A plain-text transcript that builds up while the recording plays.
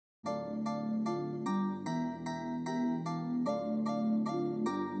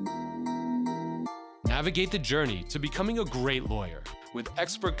Navigate the journey to becoming a great lawyer with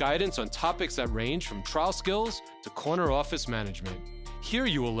expert guidance on topics that range from trial skills to corner office management. Here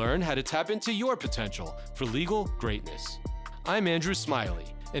you will learn how to tap into your potential for legal greatness. I'm Andrew Smiley,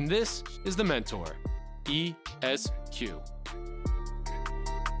 and this is The Mentor, ESQ.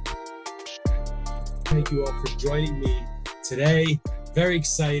 Thank you all for joining me today. Very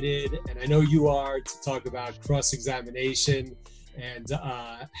excited, and I know you are, to talk about cross-examination and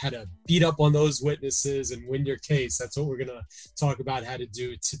how to beat up on those witnesses and win your case. That's what we're going to talk about how to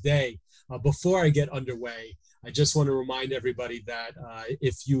do today. Before I get underway, I just want to remind everybody that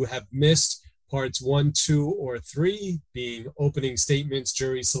if you have missed parts 1, 2, or 3, being opening statements,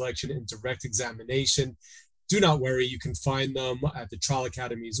 jury selection, and direct examination, do not worry. You can find them at the Trial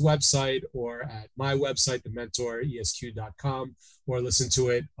Academy's website or at my website, thementoresq.com, or listen to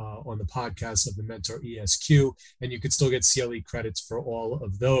it on the podcast of The Mentor ESQ, and you can still get CLE credits for all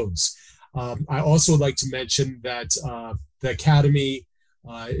of those. I also would like to mention that the Academy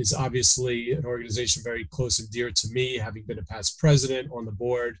is obviously an organization very close and dear to me, having been a past president on the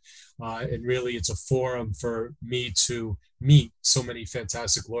board, and really it's a forum for me to meet so many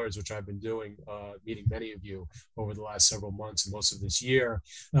fantastic lawyers, which I've been doing, meeting many of you over the last several months and most of this year.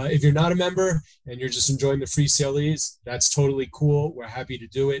 If you're not a member and you're just enjoying the free CLEs, that's totally cool. We're happy to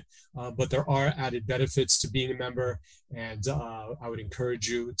do it, but there are added benefits to being a member, and I would encourage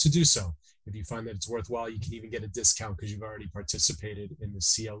you to do so. If you find that it's worthwhile, you can even get a discount because you've already participated in the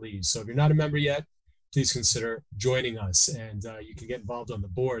CLEs. So if you're not a member yet, please consider joining us, and you can get involved on the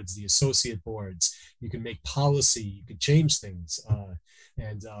boards, the associate boards. You can make policy, you can change things,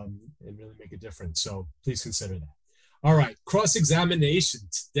 and really make a difference. So please consider that. All right, cross-examination.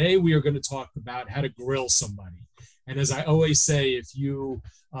 Today we are going to talk about how to grill somebody. And as I always say, if you,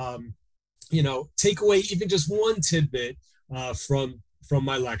 take away even just one tidbit from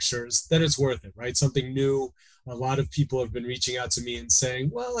my lectures, then it's worth it, right? Something new. A lot of people have been reaching out to me and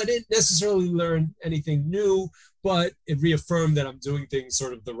saying, well, I didn't necessarily learn anything new, but it reaffirmed that I'm doing things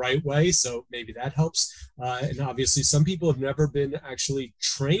sort of the right way. So maybe that helps. And obviously some people have never been actually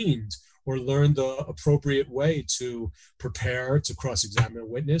trained or learned the appropriate way to prepare to cross-examine a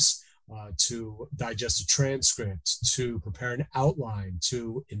witness, to digest a transcript, to prepare an outline,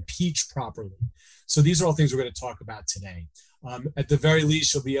 to impeach properly. So these are all things we're going to talk about today. At the very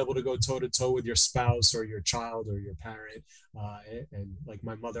least, you'll be able to go toe-to-toe with your spouse or your child or your parent. And like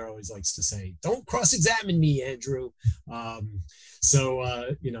my mother always likes to say, don't cross-examine me, Andrew.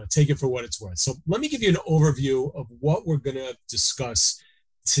 Take it for what it's worth. So let me give you an overview of what we're going to discuss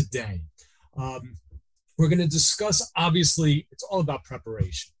today. We're going to discuss, obviously, it's all about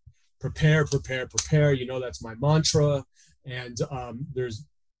preparation. Prepare, prepare, prepare. You know, that's my mantra. And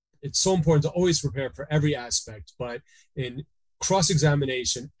it's so important to always prepare for every aspect, but in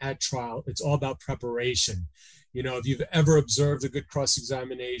cross-examination at trial, it's all about preparation. You know, if you've ever observed a good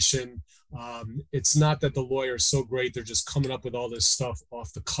cross-examination, it's not that the lawyer is so great, they're just coming up with all this stuff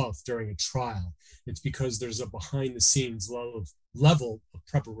off the cuff during a trial. It's because there's a behind-the-scenes level of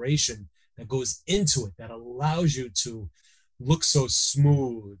preparation that goes into it that allows you to look so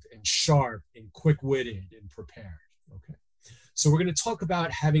smooth and sharp and quick-witted and prepared, okay? So we're going to talk about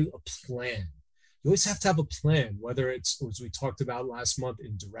having a plan. You always have to have a plan, whether it's, as we talked about last month,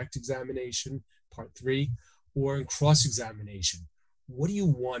 in direct examination, part 3, or in cross-examination. What do you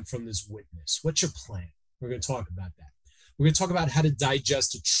want from this witness? What's your plan? We're going to talk about that. We're going to talk about how to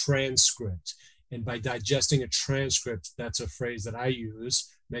digest a transcript. And by digesting a transcript, that's a phrase that I use,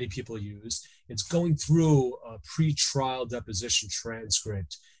 many people use. It's going through a pre-trial deposition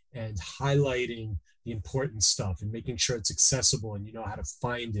transcript and highlighting the important stuff and making sure it's accessible and you know how to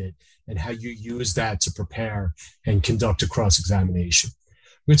find it and how you use that to prepare and conduct a cross-examination.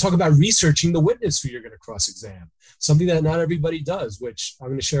 We're going to talk about researching the witness who you're going to cross-examine, something that not everybody does, which I'm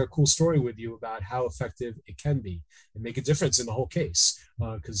going to share a cool story with you about how effective it can be and make a difference in the whole case,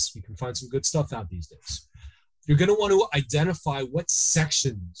 because you can find some good stuff out these days. You're going to want to identify what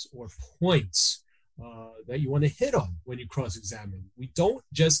sections or points that you want to hit on when you cross-examine. We don't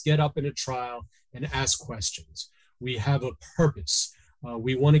just get up in a trial and ask questions. We have a purpose.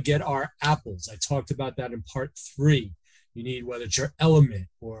 We want to get our apples. I talked about that in part 3. You need, whether it's your element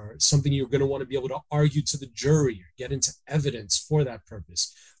or something you're going to want to be able to argue to the jury or get into evidence for that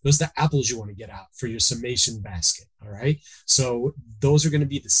purpose. Those are the apples you want to get out for your summation basket, all right? So those are going to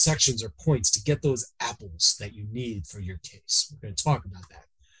be the sections or points to get those apples that you need for your case. We're going to talk about that.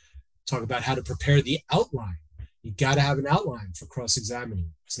 Talk about how to prepare the outline. You got to have an outline for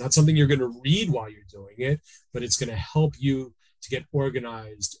cross-examining. It's not something you're going to read while you're doing it, but it's going to help you to get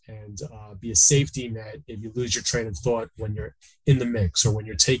organized and be a safety net if you lose your train of thought when you're in the mix or when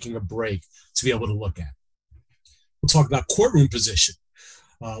you're taking a break to be able to look at. We'll talk about courtroom position.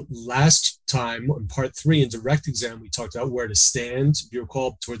 Last time on part 3 in direct exam, we talked about where to stand, if you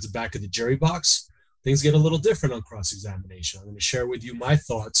recall, towards the back of the jury box. Things get a little different on cross-examination. I'm going to share with you my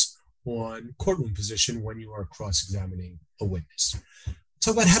thoughts on courtroom position when you are cross-examining a witness.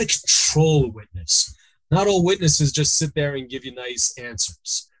 Talk about how to control a witness. Not all witnesses just sit there and give you nice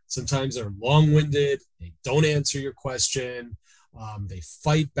answers. Sometimes they're long-winded, they don't answer your question, they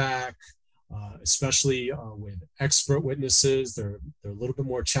fight back, especially with expert witnesses. They're a little bit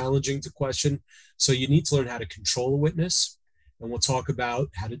more challenging to question. So you need to learn how to control a witness, and we'll talk about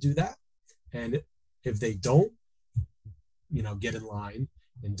how to do that. And if they don't, get in line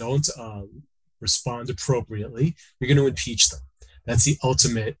and don't respond appropriately, you're going to impeach them. That's the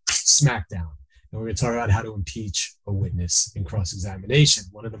ultimate smackdown. And we're going to talk about how to impeach a witness in cross-examination.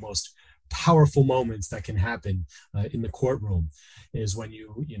 One of the most powerful moments that can happen in the courtroom is when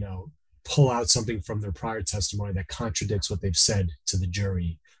you pull out something from their prior testimony that contradicts what they've said to the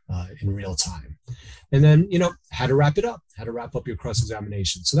jury in real time. And then, how to wrap it up, how to wrap up your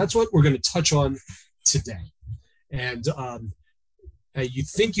cross-examination. So that's what we're going to touch on today. And you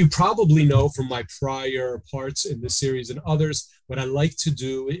think you probably know from my prior parts in this series and others, what I like to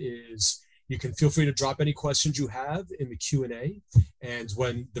do is you can feel free to drop any questions you have in the Q&A. And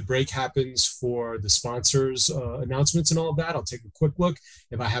when the break happens for the sponsors' announcements and all of that, I'll take a quick look.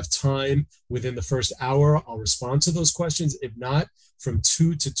 If I have time within the first hour, I'll respond to those questions. If not, from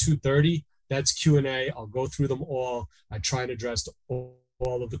 2 to 2:30, that's Q&A. I'll go through them all. I try and address all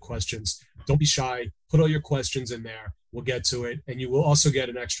of the questions. Don't be shy. Put all your questions in there. We'll get to it. And you will also get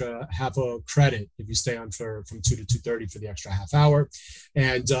an extra half a credit if you stay on from 2 to 2:30 for the extra half hour.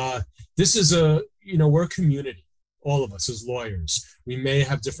 And this is we're a community, all of us as lawyers. We may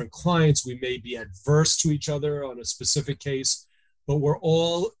have different clients. We may be adverse to each other on a specific case, but we're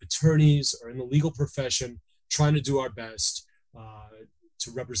all attorneys or in the legal profession trying to do our best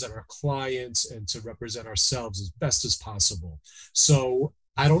to represent our clients and to represent ourselves as best as possible. So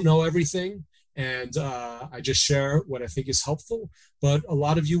I don't know everything. And I just share what I think is helpful, but a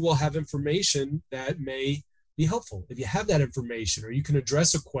lot of you will have information that may be helpful. If you have that information, or you can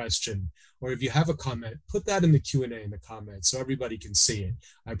address a question, or if you have a comment, put that in the Q&A in the comments so everybody can see it.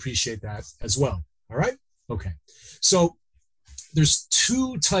 I appreciate that as well. All right? Okay. So there's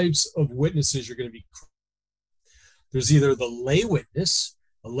 2 types of witnesses you're going to be. There's either the lay witness.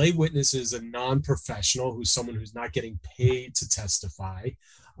 A lay witness is a non-professional who's someone who's not getting paid to testify.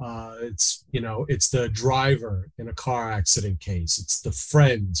 It's the driver in a car accident case. It's the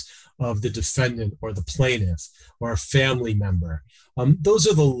friend of the defendant or the plaintiff or a family member. Those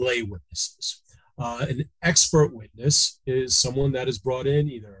are the lay witnesses. An expert witness is someone that is brought in,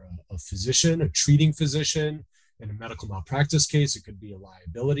 either a physician, a treating physician. In a medical malpractice case, it could be a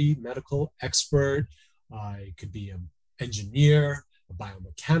liability medical expert. It could be an engineer, a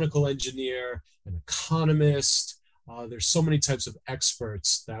biomechanical engineer, an economist. There's so many types of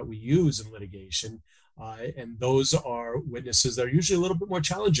experts that we use in litigation, and those are witnesses that are usually a little bit more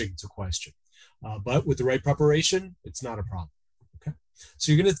challenging to question. But with the right preparation, it's not a problem. Okay,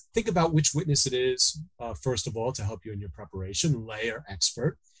 so you're going to think about which witness it is, first of all, to help you in your preparation, lay or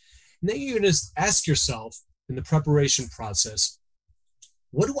expert. And then you're going to ask yourself in the preparation process,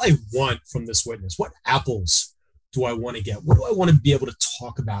 what do I want from this witness? What apples do I want to get? What do I want to be able to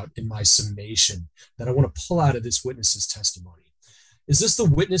talk about in my summation that I want to pull out of this witness's testimony? Is this the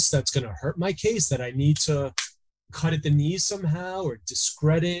witness that's going to hurt my case, that I need to cut at the knees somehow or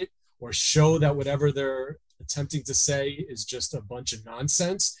discredit or show that whatever they're attempting to say is just a bunch of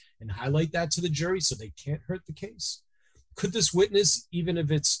nonsense and highlight that to the jury so they can't hurt the case? Could this witness, even if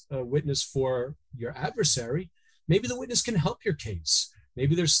it's a witness for your adversary, maybe the witness can help your case?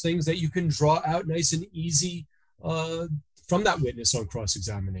 Maybe there's things that you can draw out nice and easy from that witness on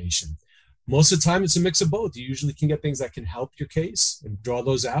cross-examination. Most of the time, it's a mix of both. You usually can get things that can help your case and draw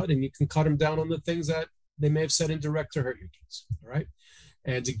those out, and you can cut them down on the things that they may have said indirect to hurt your case. All right.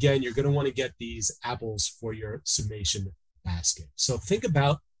 And again, you're going to want to get these apples for your summation basket. So think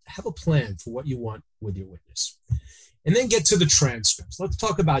about, have a plan for what you want with your witness. And then get to the transcripts. Let's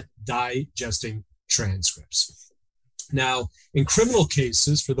talk about digesting transcripts. Now, in criminal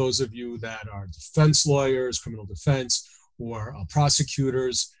cases, for those of you that are defense lawyers, criminal defense, or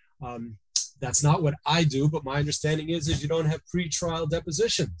prosecutors, that's not what I do, but my understanding is you don't have pretrial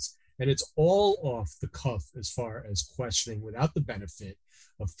depositions, and it's all off the cuff as far as questioning without the benefit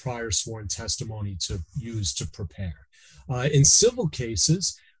of prior sworn testimony to use to prepare. In civil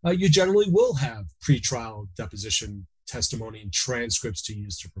cases, you generally will have pretrial deposition testimony and transcripts to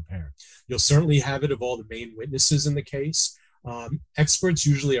use to prepare. You'll certainly have it of all the main witnesses in the case. Experts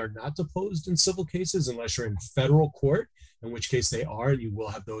usually are not deposed in civil cases unless you're in federal court, in which case they are, and you will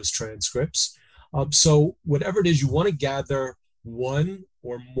have those transcripts. So whatever it is, you want to gather one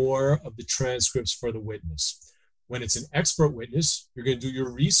or more of the transcripts for the witness. When it's an expert witness, you're going to do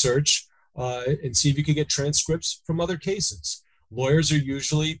your research and see if you can get transcripts from other cases. Lawyers are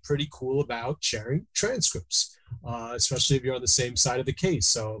usually pretty cool about sharing transcripts, especially if you're on the same side of the case.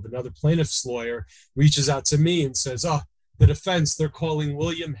 So if another plaintiff's lawyer reaches out to me and says, oh, the defense, they're calling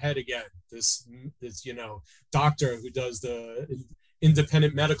William Head again, this doctor who does the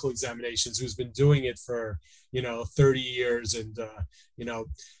independent medical examinations, who's been doing it for 30 years, and do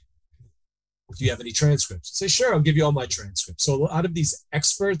you have any transcripts? Say, sure, I'll give you all my transcripts. So a lot of these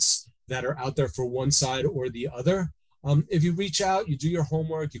experts that are out there for one side or the other, if you reach out, you do your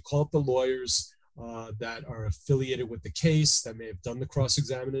homework, you call up the lawyers that are affiliated with the case, that may have done the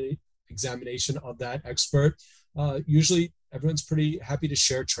cross-examination of that expert. Usually everyone's pretty happy to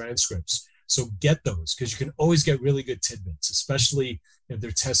share transcripts. So get those, because you can always get really good tidbits, especially if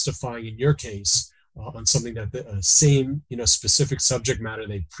they're testifying in your case on something that the same specific subject matter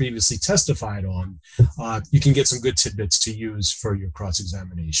they previously testified on. You can get some good tidbits to use for your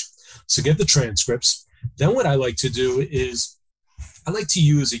cross-examination. So get the transcripts. Then what I like to do is I like to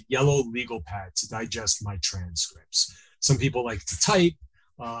use a yellow legal pad to digest my transcripts. Some people like to type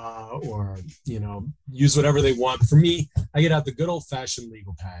or use whatever they want. For me, I get out the good old-fashioned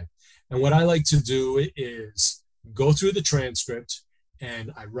legal pad. And what I like to do is go through the transcript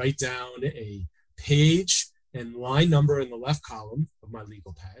and I write down a page and line number in the left column of my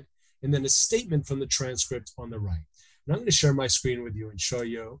legal pad, and then a statement from the transcript on the right. And I'm going to share my screen with you and show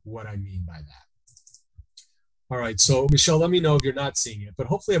you what I mean by that. All right, so Michelle, let me know if you're not seeing it, but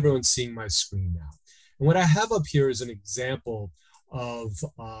hopefully everyone's seeing my screen now. And what I have up here is an example of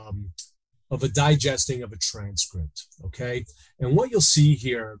a digesting of a transcript, okay? And what you'll see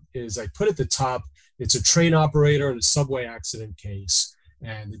here is I put at the top, it's a train operator in a subway accident case,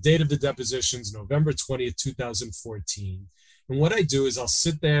 and the date of the deposition is November 20th, 2014. And what I do is I'll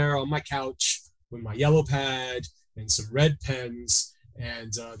sit there on my couch with my yellow pad and some red pens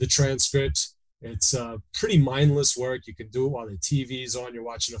and the transcript. It's pretty mindless work. You can do it while the TV's on, you're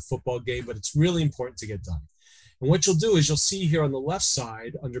watching a football game, but it's really important to get done. And what you'll do is you'll see here on the left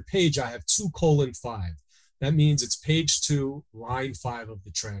side under page, I have 2:5. That means it's page 2, line 5 of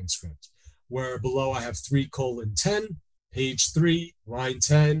the transcript, where below I have 3:10, page 3, line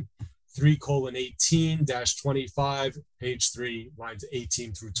 10, 3:18-25, page 3, lines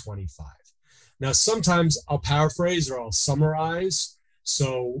 18 through 25. Now, sometimes I'll paraphrase or I'll summarize.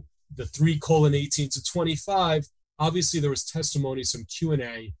 So the 3:18-25, obviously there was testimony, some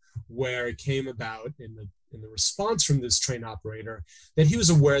Q&A, where it came about in the response from this train operator that he was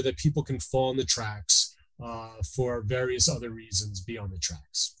aware that people can fall on the tracks for various other reasons, be on the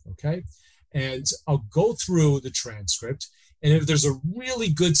tracks, okay? And I'll go through the transcript, and if there's a really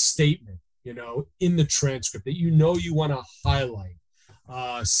good statement, in the transcript that you want to highlight,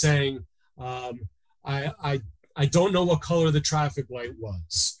 saying, I don't know what color the traffic light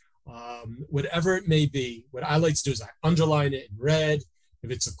was, whatever it may be, what I like to do is I underline it in red. If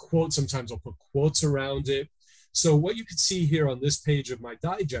it's a quote, sometimes I'll put quotes around it. So what you can see here on this page of my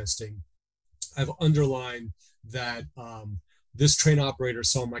digesting, I've underlined that this train operator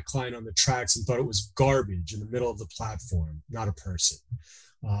saw my client on the tracks and thought it was garbage in the middle of the platform, not a person.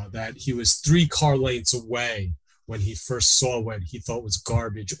 That he was 3 car lengths away when he first saw what he thought was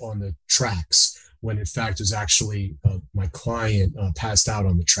garbage on the tracks, when in fact it was actually my client passed out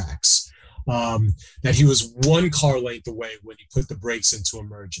on the tracks. That he was 1 car length away when he put the brakes into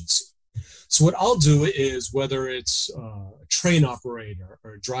emergency. So what I'll do is, whether it's a train operator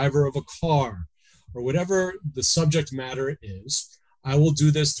or a driver of a car or whatever the subject matter is, I will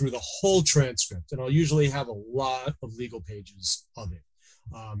do this through the whole transcript, and I'll usually have a lot of legal pages of it.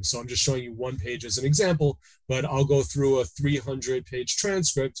 So I'm just showing you one page as an example, but I'll go through a 300-page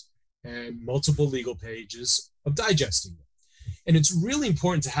transcript and multiple legal pages of digesting it. And it's really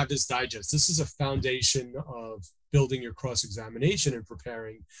important to have this digest. This is a foundation of building your cross-examination and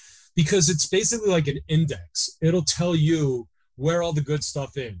preparing, because it's basically like an index. It'll tell you where all the good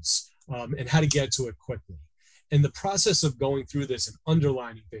stuff is and how to get to it quickly. And the process of going through this and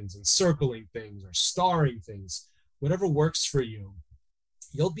underlining things and circling things or starring things, whatever works for you,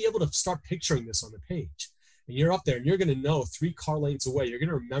 you'll be able to start picturing this on the page. And you're up there and you're going to know 3 car lengths away. You're going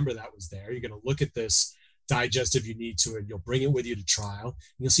to remember that was there. You're going to look at this digest if you need to, and you'll bring it with you to trial.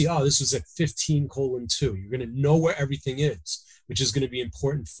 And you'll see, oh, this was at 15:2. You're going to know where everything is, which is going to be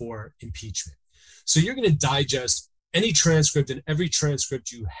important for impeachment. So you're going to digest any transcript and every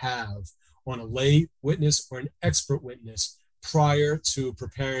transcript you have on a lay witness or an expert witness prior to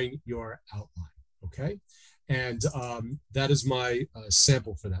preparing your outline, okay? And that is my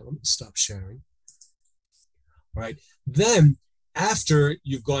sample for that. Let me stop sharing. All right. Then after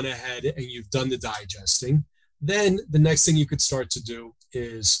you've gone ahead and you've done the digesting, then the next thing you could start to do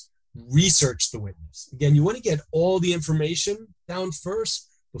is research the witness. Again, you want to get all the information down first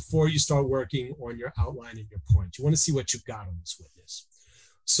before you start working on your outline and your point. You want to see what you've got on this witness.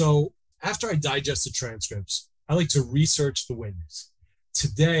 So after I digest the transcripts, I like to research the witness.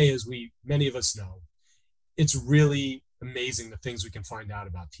 Today, as many of us know, it's really amazing the things we can find out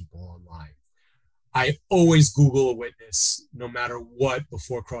about people online. I always Google a witness, no matter what,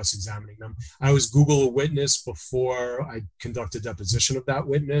 before cross-examining them. I always Google a witness before I conduct a deposition of that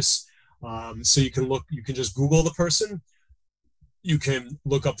witness. So you can just Google the person. You can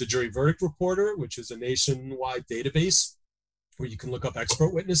look up the jury verdict reporter, which is a nationwide database where you can look up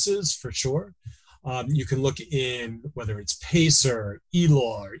expert witnesses for sure. You can look in whether it's Pacer,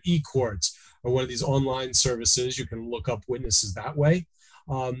 eLaw, or eCourts, or one of these online services. You can look up witnesses that way.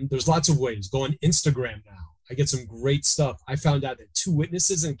 There's lots of ways. Go on Instagram now. I get some great stuff. I found out that 2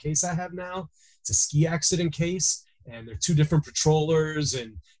 witnesses in a case I have now, it's a ski accident case, and they're 2 different patrollers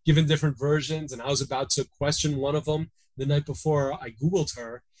and given different versions. And I was about to question one of them the night before I Googled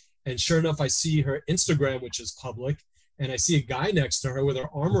her. And sure enough, I see her Instagram, which is public. And I see a guy next to her with her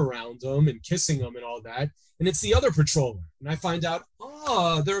arm around him and kissing him and all that. And it's the other patroller. And I find out,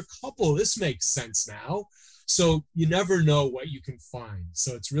 they're a couple. This makes sense now. So you never know what you can find.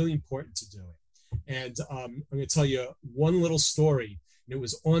 So it's really important to do it. And I'm going to tell you one little story. And it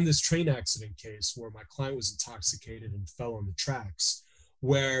was on this train accident case where my client was intoxicated and fell on the tracks,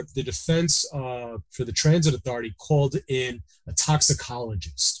 where the defense for the transit authority called in a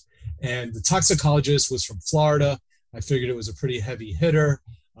toxicologist. And the toxicologist was from Florida. I figured it was a pretty heavy hitter.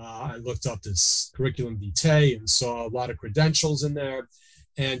 I looked up this curriculum vitae and saw a lot of credentials in there.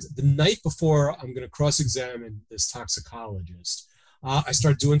 And the night before I'm going to cross-examine this toxicologist, I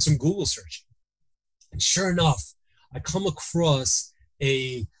start doing some Google searching. And sure enough, I come across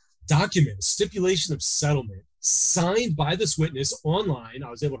a document, a stipulation of settlement signed by this witness online. I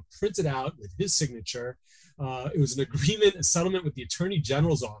was able to print it out with his signature. It was an agreement, a settlement with the Attorney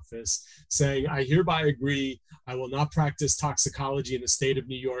General's office saying, I hereby agree I will not practice toxicology in the state of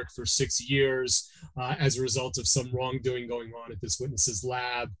New York for 6 years as a result of some wrongdoing going on at this witness's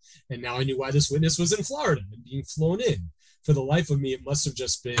lab. And now I knew why this witness was in Florida and being flown in. For the life of me, it must have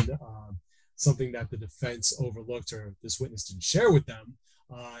just been something that the defense overlooked or this witness didn't share with them.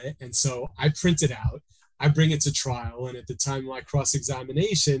 And so I print it out. I bring it to trial, and at the time of my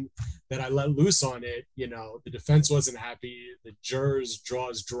cross-examination that I let loose on it, the defense wasn't happy. The jurors'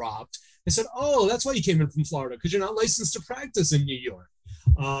 jaws dropped. They said, "Oh, that's why you came in from Florida, because you're not licensed to practice in New York.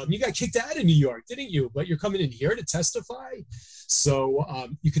 You got kicked out of New York, didn't you? But you're coming in here to testify." So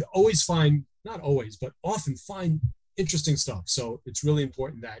you could always find, not always, but often find interesting stuff. So it's really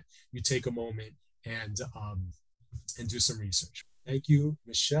important that you take a moment and do some research. Thank you,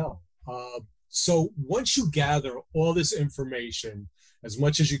 Michelle. So once you gather all this information, as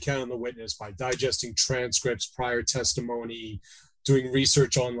much as you can on the witness by digesting transcripts, prior testimony, doing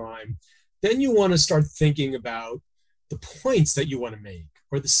research online, then you want to start thinking about the points that you want to make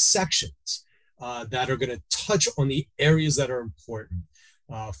or the sections that are going to touch on the areas that are important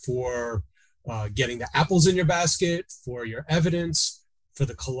for getting the apples in your basket, for your evidence, for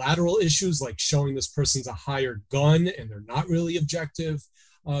the collateral issues like showing this person's a hired gun and they're not really objective.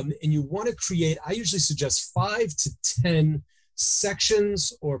 And you want to create, I usually suggest 5 to 10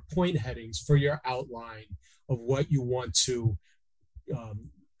 sections or point headings for your outline of what you want to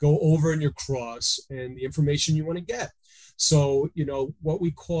go over in your cross and the information you want to get. So, what we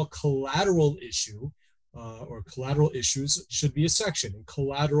call collateral issue or collateral issues should be a section. And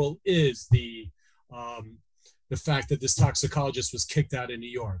collateral is the fact that this toxicologist was kicked out of New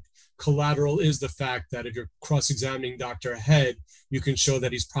York. Collateral is the fact that if you're cross-examining Dr. Head, you can show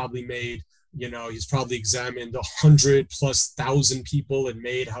that he's probably made, he's probably examined 100,000+ people and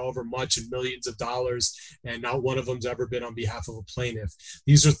made however much and millions of dollars, and not one of them's ever been on behalf of a plaintiff.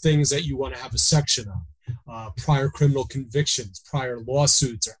 These are things that you want to have a section on. Prior criminal convictions, prior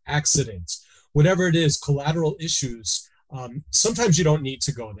lawsuits or accidents, whatever it is, collateral issues. Sometimes you don't need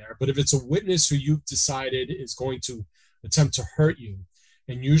to go there, but if it's a witness who you've decided is going to attempt to hurt you,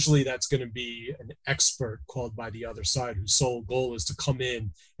 and usually that's going to be an expert called by the other side whose sole goal is to come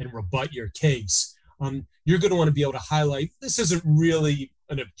in and rebut your case, you're going to want to be able to highlight this isn't really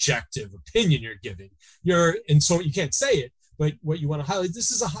an objective opinion you're giving. And so you can't say it, but what you want to highlight,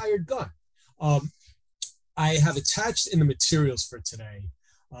 this is a hired gun. I have attached in the materials for today,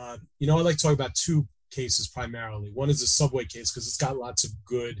 I like to talk about two cases primarily. One is the subway case because it's got lots of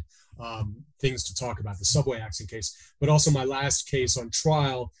good things to talk about, the subway accident case, but also my last case on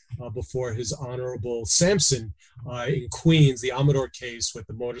trial before His Honorable Sampson in Queens, the Amador case with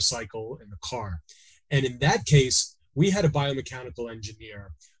the motorcycle and the car. And in that case, we had a biomechanical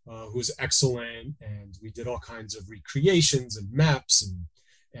engineer who's excellent, and we did all kinds of recreations and maps,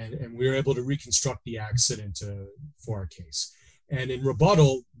 and we were able to reconstruct the accident for our case. And in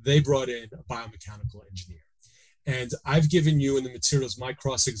rebuttal, they brought in a biomechanical engineer. And I've given you in the materials my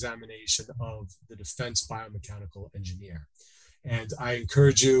cross-examination of the defense biomechanical engineer. And I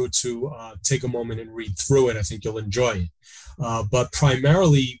encourage you to take a moment and read through it. I think you'll enjoy it. But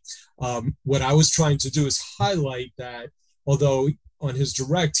primarily, what I was trying to do is highlight that although on his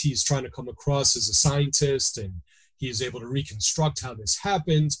direct, he's trying to come across as a scientist and he is able to reconstruct how this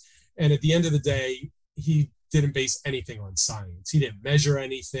happened. And at the end of the day, he didn't base anything on science. He didn't measure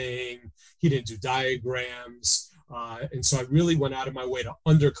anything. He didn't do diagrams. And so I really went out of my way to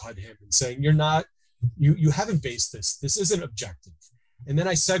undercut him and saying, you haven't based this. This isn't objective. And then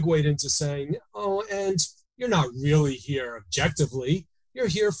I segued into saying, oh, and you're not really here objectively. You're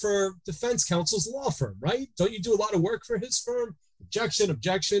here for defense counsel's law firm, right? Don't you do a lot of work for his firm?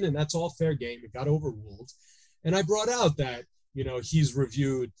 Objection, and that's all fair game. It got overruled. And I brought out that, he's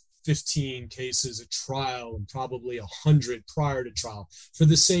reviewed 15 cases at trial and probably 100 prior to trial for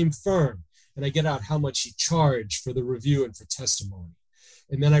the same firm. And I get out how much he charged for the review and for testimony.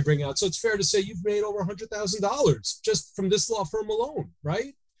 And then I bring out, so it's fair to say you've made over $100,000 just from this law firm alone,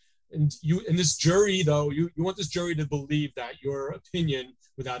 right? And this jury, though, you want this jury to believe that your opinion,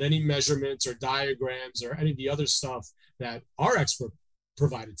 without any measurements or diagrams or any of the other stuff that our expert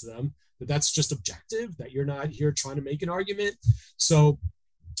provided to them, that's just objective, that you're not here trying to make an argument. So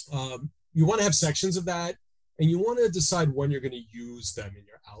you want to have sections of that, and you want to decide when you're going to use them in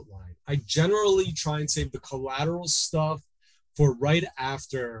your outline. I generally try and save the collateral stuff for right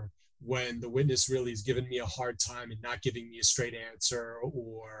after, when the witness really is giving me a hard time and not giving me a straight answer,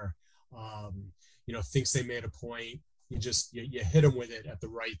 or thinks they made a point. You hit them with it at the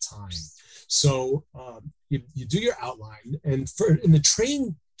right time. So you do your outline, and in the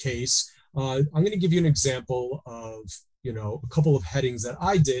train case, I'm going to give you an example of a couple of headings that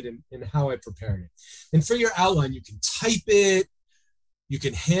I did and how I prepared it. And for your outline, you can type it, you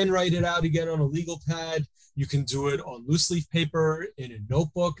can handwrite it out again on a legal pad, you can do it on loose leaf paper in a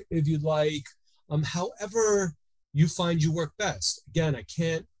notebook if you'd like. However you find you work best. Again, I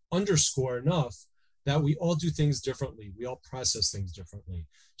can't underscore enough that we all do things differently. We all process things differently.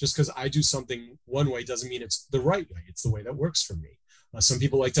 Just because I do something one way doesn't mean it's the right way. It's the way that works for me. Some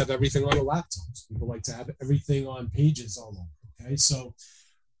people like to have everything on a laptop. People like to have everything on pages all over, okay? So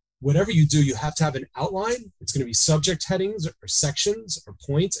whatever you do, you have to have an outline. It's going to be subject headings or sections or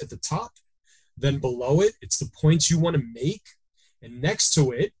points at the top. Then below it, it's the points you want to make. And next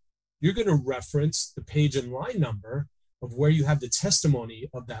to it, you're going to reference the page and line number of where you have the testimony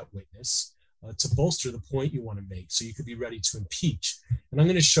of that witness to bolster the point you want to make, so you could be ready to impeach. And I'm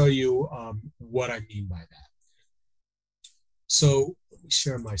going to show you what I mean by that. So let me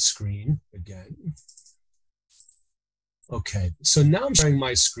share my screen again. Okay, so now I'm sharing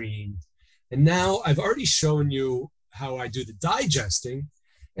my screen, and now I've already shown you how I do the digesting,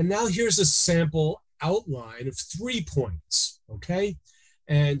 and now here's a sample outline of 3 points, okay?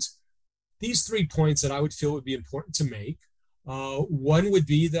 And these 3 points that I would feel would be important to make, one would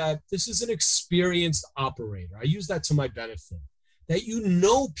be that this is an experienced operator. I use that to my benefit. That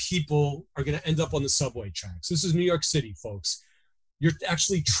people are going to end up on the subway tracks. This is New York City, folks. You're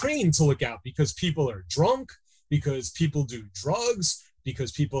actually trained to look out because people are drunk, because people do drugs,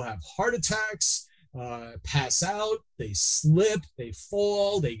 because people have heart attacks, pass out, they slip, they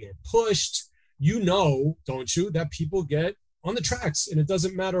fall, they get pushed. Don't you, that people get on the tracks, and it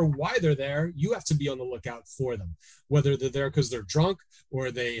doesn't matter why they're there. You have to be on the lookout for them, whether they're there because they're drunk or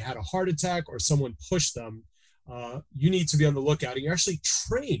they had a heart attack or someone pushed them. You need to be on the lookout, and you're actually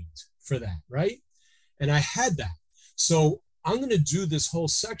trained for that, right? And I had that. So I'm going to do this whole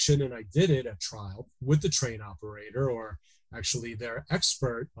section, and I did it at trial with the train operator, or actually their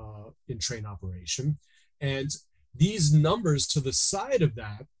expert in train operation. And these numbers to the side of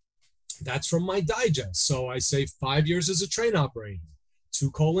that, that's from my digest. So I say 5 years as a train operator,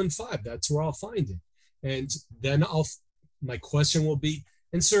 2:5, that's where I'll find it. And then my question will be,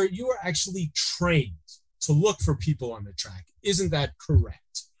 and sir, you are actually trained to look for people on the track. Isn't that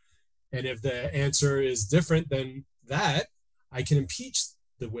correct? And if the answer is different than that, I can impeach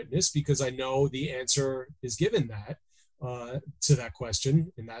the witness because I know the answer is given that. to that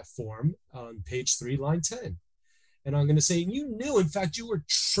question in that form on page 3, line 10. And I'm going to say, you knew, in fact, you were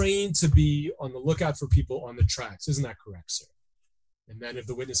trained to be on the lookout for people on the tracks. Isn't that correct, sir? And then if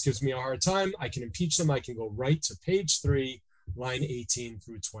the witness gives me a hard time, I can impeach them. I can go right to page 3, line 18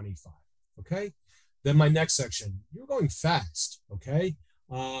 through 25. Okay. Then my next section, you're going fast. Okay.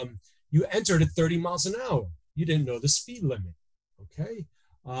 You entered at 30 miles an hour. You didn't know the speed limit. Okay.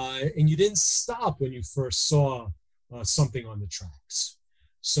 And you didn't stop when you first saw something on the tracks.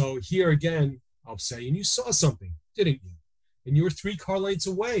 So here again, I'll say, and you saw something, didn't you? And you were 3 car lengths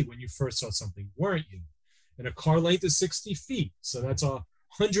away when you first saw something, weren't you? And a car length is 60 feet. So that's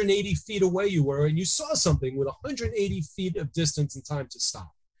 180 feet away you were, and you saw something with 180 feet of distance and time to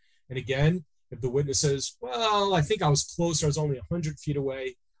stop. And again, if the witness says, well, I think I was closer, I was only 100 feet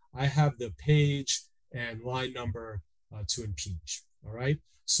away, I have the page and line number to impeach. All right.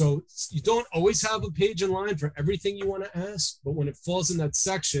 So you don't always have a page and line for everything you want to ask, but when it falls in that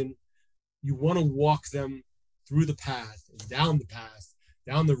section, you want to walk them through the path and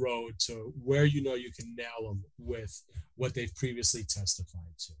down the road to where you know you can nail them with what they've previously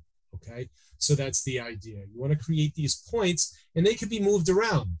testified to. Okay. So that's the idea. You want to create these points and they can be moved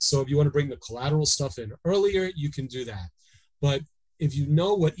around. So if you want to bring the collateral stuff in earlier, you can do that. But if you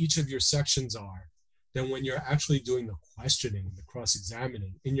know what each of your sections are, then when you're actually doing the questioning, the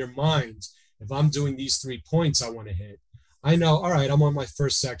cross-examining, in your mind, if I'm doing these 3 points I want to hit, I know, all right, I'm on my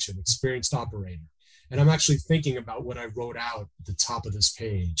first section, experienced operator. And I'm actually thinking about what I wrote out at the top of this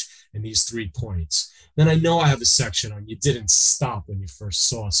page in these 3 points. Then I know I have a section on you didn't stop when you first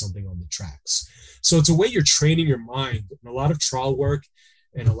saw something on the tracks. So it's a way you're training your mind. And a lot of trial work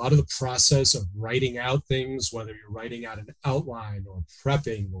and a lot of the process of writing out things, whether you're writing out an outline or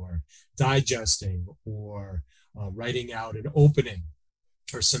prepping or digesting or writing out an opening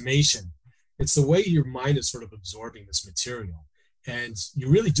or summation, it's the way your mind is sort of absorbing this material. And you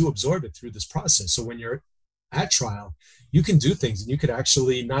really do absorb it through this process. So when you're at trial, you can do things and you could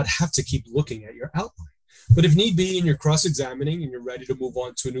actually not have to keep looking at your outline. But if need be, and you're cross-examining and you're ready to move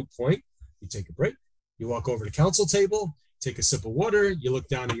on to a new point, you take a break, you walk over to counsel table, take a sip of water, you look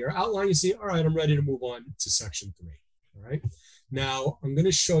down at your outline, you see, all right, I'm ready to move on to section 3. All right. Now I'm going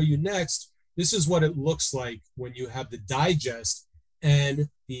to show you next, this is what it looks like when you have the digest and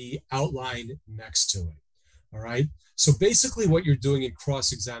the outline next to it. All right. So basically what you're doing in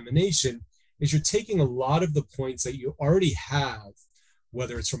cross-examination is you're taking a lot of the points that you already have,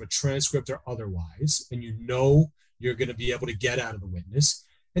 whether it's from a transcript or otherwise, and you know you're going to be able to get out of the witness,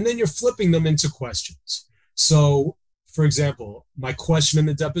 and then you're flipping them into questions. So for example, my question in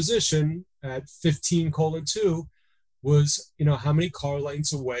the deposition at 15:2 was, how many car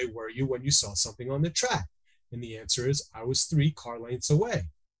lengths away were you when you saw something on the track? And the answer is, I was 3 car lengths away.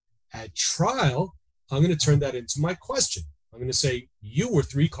 At trial, I'm going to turn that into my question. I'm going to say, you were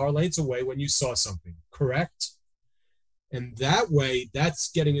 3 car lengths away when you saw something, correct? And that way,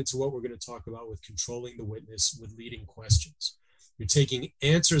 that's getting into what we're going to talk about with controlling the witness with leading questions. You're taking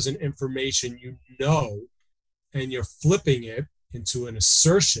answers and information you know, and you're flipping it into an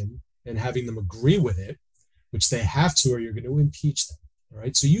assertion and having them agree with it, which they have to, or you're going to impeach them. All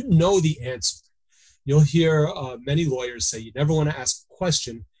right. So you know the answer. You'll hear many lawyers say you never want to ask a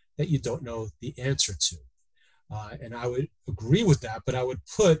question that you don't know the answer to. And I would agree with that, but I would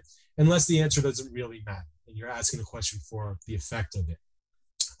put, unless the answer doesn't really matter and you're asking a question for the effect of it.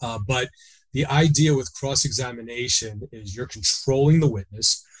 But the idea with cross-examination is you're controlling the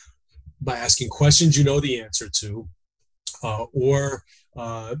witness by asking questions you know the answer to, or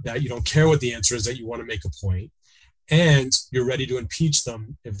that you don't care what the answer is, that you want to make a point, and you're ready to impeach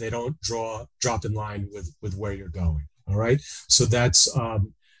them if they don't drop in line with where you're going. All right. So that's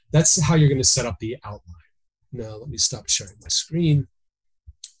how you're going to set up the outline. Now let me stop sharing my screen.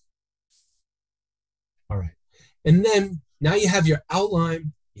 All right. And then now you have your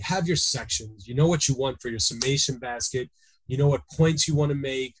outline, you have your sections, you know what you want for your summation basket, you know what points you want to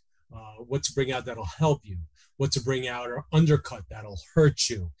make, what to bring out that'll help you, what to bring out or undercut that'll hurt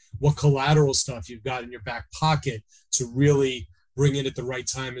you, what collateral stuff you've got in your back pocket to really bring in at the right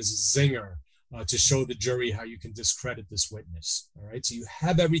time as a zinger to show the jury how you can discredit this witness. All right. So you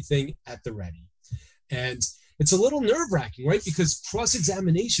have everything at the ready. And it's a little nerve-wracking, right? Because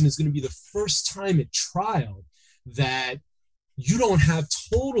cross-examination is going to be the first time at trial that you don't have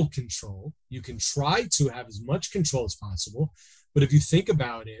total control. You can try to have as much control as possible. But if you think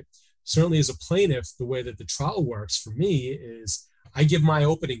about it, certainly as a plaintiff, the way that the trial works for me is I give my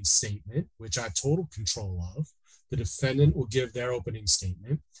opening statement, which I have total control of. The defendant will give their opening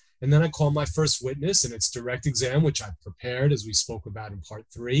statement. And then I call my first witness, and it's direct exam, which I've prepared, as we spoke about in part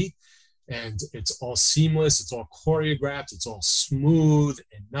 3. and it's all seamless, it's all choreographed, it's all smooth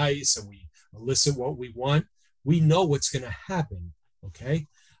and nice, and we elicit what we want, we know what's going to happen, okay?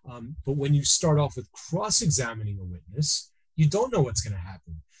 But when you start off with cross-examining a witness, you don't know what's going to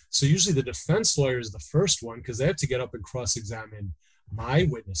happen. So usually the defense lawyer is the first one because they have to get up and cross-examine my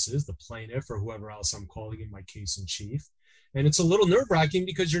witnesses, the plaintiff or whoever else I'm calling in my case in chief. And it's a little nerve-wracking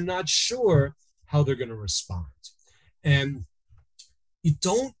because you're not sure how they're going to respond. And you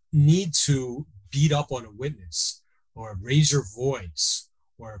don't need to beat up on a witness or raise your voice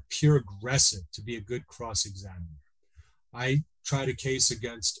or appear aggressive to be a good cross-examiner. I tried a case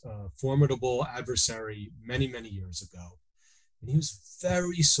against a formidable adversary many, many years ago, and he was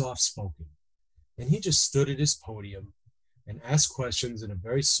very soft-spoken. And he just stood at his podium and asked questions in a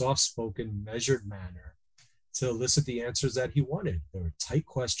very soft-spoken, measured manner to elicit the answers that he wanted. They were tight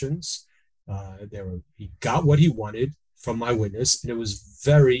questions. He got what he wanted from my witness, and it was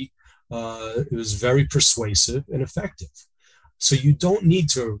very persuasive and effective. So you don't need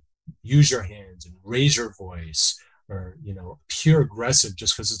to use your hands and raise your voice or appear aggressive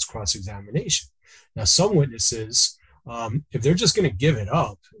just because it's cross-examination. Now, some witnesses, if they're just going to give it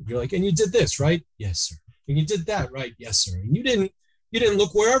up, you're like, and you did this, right? Yes, sir. And you did that, right? Yes, sir. And you didn't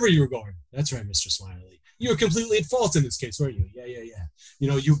look wherever you were going. That's right, Mr. Smiley. You were completely at fault in this case, weren't you? Yeah.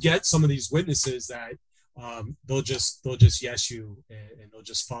 You get some of these witnesses that they'll just yes you and they'll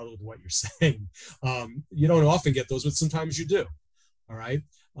just follow what you're saying. You don't often get those, but sometimes you do. All right.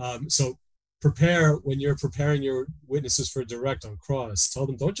 So prepare when you're preparing your witnesses for direct on cross. Tell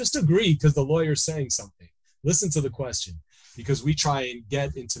them don't just agree because the lawyer's saying something. Listen to the question, because we try and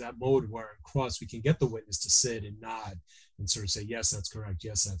get into that mode where in cross we can get the witness to sit and nod and sort of say, yes, that's correct.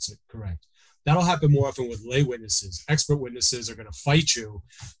 Yes, that's correct. That'll happen more often with lay witnesses. Expert witnesses are going to fight you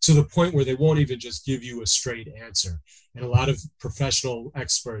to the point where they won't even just give you a straight answer. And a lot of professional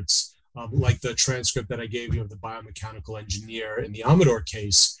experts, like the transcript that I gave you of the biomechanical engineer in the Amador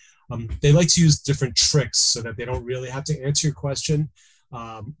case, they like to use different tricks so that they don't really have to answer your question.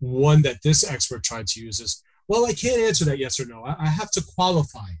 One that this expert tried to use is, well, I can't answer that yes or no. I have to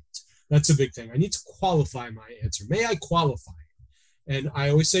qualify it. That's a big thing. I need to qualify my answer. May I qualify it? And I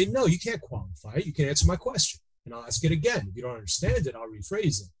always say, no, you can't qualify it. You can answer my question. And I'll ask it again. If you don't understand it, I'll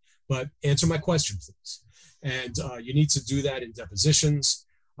rephrase it. But answer my question, please. And you need to do that in depositions.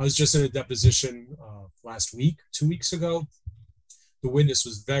 I was just in a deposition last week, 2 weeks ago. The witness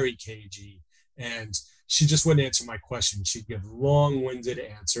was very cagey, and she just wouldn't answer my question. She'd give long-winded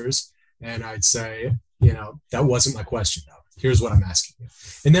answers, and I'd say, that wasn't my question, though. Here's what I'm asking you.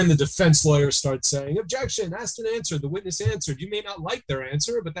 And then the defense lawyer starts saying, objection, asked and answered. The witness answered. You may not like their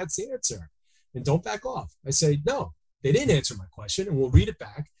answer, but that's the answer. And don't back off. I say, no, they didn't answer my question, and we'll read it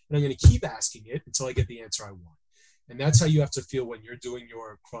back, and I'm going to keep asking it until I get the answer I want. And that's how you have to feel when you're doing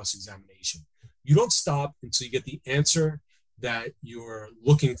your cross-examination. You don't stop until you get the answer that you're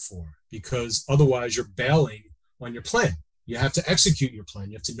looking for, because otherwise you're bailing on your plan. You have to execute your plan.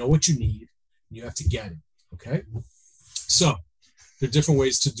 You have to know what you need, and you have to get it, okay? So there are different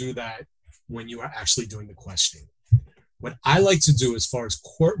ways to do that when you are actually doing the questioning. What I like to do as far as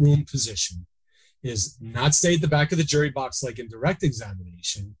courtroom position is not stay at the back of the jury box like in direct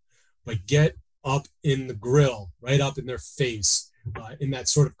examination, but get up in the grill, right up in their face, in that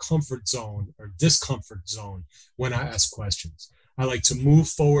sort of comfort zone or discomfort zone when I ask questions. I like to move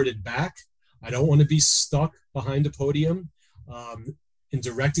forward and back. I don't want to be stuck behind a podium. In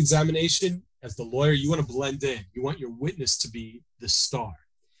direct examination, as the lawyer, you want to blend in. You want your witness to be the star.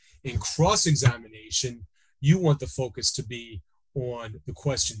 In cross-examination, you want the focus to be on the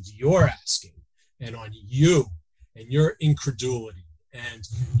questions you're asking and on you and your incredulity. And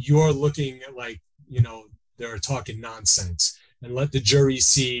you're looking at like, they're talking nonsense, and let the jury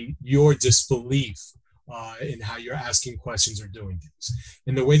see your disbelief in how you're asking questions or doing things.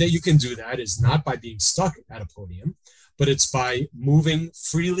 And the way that you can do that is not by being stuck at a podium, but it's by moving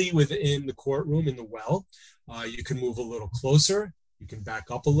freely within the courtroom in the well. You can move a little closer. You can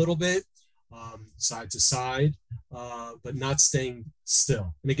back up a little bit, side to side, but not staying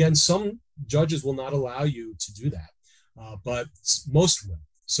still. And again, some judges will not allow you to do that, but most will.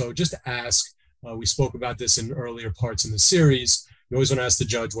 So just ask. We spoke about this in earlier parts in the series. You always want to ask the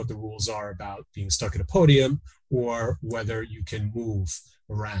judge what the rules are about being stuck at a podium or whether you can move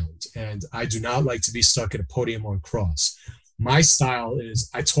around. And I do not like to be stuck at a podium on cross. My style is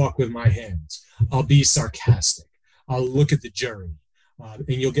I talk with my hands. I'll be sarcastic. I'll look at the jury. And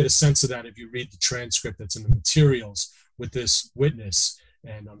you'll get a sense of that if you read the transcript that's in the materials with this witness.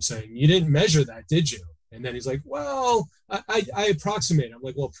 And I'm saying, you didn't measure that, did you? And then he's like, well, I approximate. I'm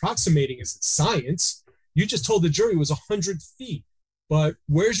like, well, approximating isn't science. You just told the jury it was 100 feet. But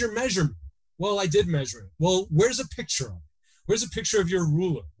where's your measurement? Well, I did measure it. Well, where's a picture of it? Where's a picture of your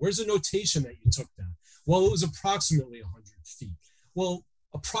ruler? Where's a notation that you took down? Well, it was approximately 100 feet. Well,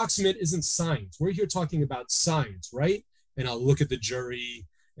 approximate isn't science. We're here talking about science, right? And I'll look at the jury,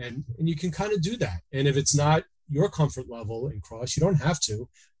 and you can kind of do that. And if it's not your comfort level in cross, you don't have to.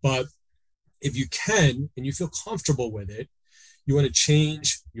 But if you can and you feel comfortable with it, you want to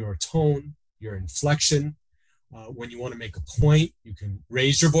change your tone, your inflection. When you want to make a point, you can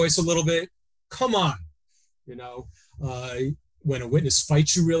raise your voice a little bit. Come on, when a witness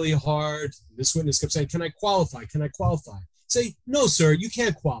fights you really hard, this witness kept saying, can I qualify? Can I qualify? Say, no, sir, you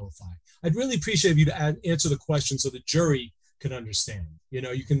can't qualify. I'd really appreciate you to answer the question so the jury could understand.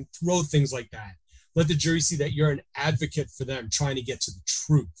 You can throw things like that. Let the jury see that you're an advocate for them trying to get to the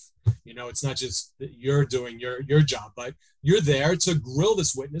truth. It's not just that you're doing your job, but you're there to grill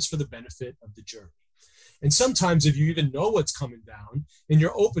this witness for the benefit of the jury. And sometimes if you even know what's coming down in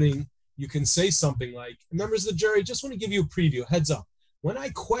your opening, you can say something like, members of the jury, just want to give you a preview, heads up. When I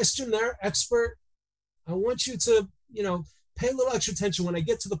question their expert, I want you to, pay a little extra attention when I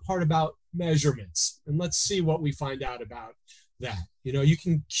get to the part about measurements. And let's see what we find out about that. You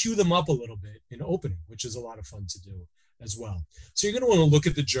can cue them up a little bit in opening, which is a lot of fun to do as well. So you're going to want to look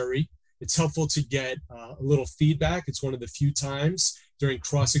at the jury. It's helpful to get a little feedback. It's one of the few times during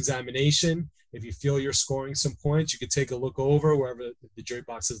cross-examination, if you feel you're scoring some points, you could take a look over wherever the jury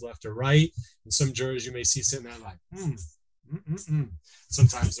box is left or right. And some jurors you may see sitting there like,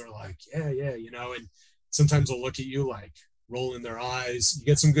 Sometimes they're like, yeah, and sometimes they'll look at you like rolling their eyes. You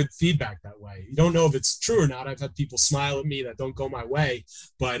get some good feedback that way. You don't know if it's true or not. I've had people smile at me that don't go my way,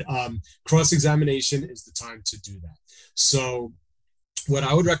 but cross-examination is the time to do that. So what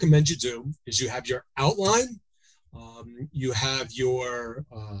I would recommend you do is you have your outline, you have your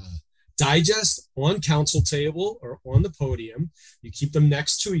digest on counsel table or on the podium. You keep them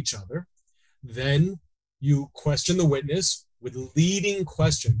next to each other. Then you question the witness with leading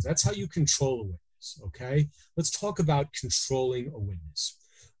questions. That's how you control a witness, okay? Let's talk about controlling a witness.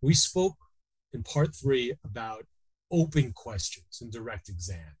 We spoke in part 3 about open questions in direct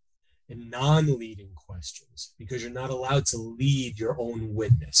exam and non-leading questions, because you're not allowed to lead your own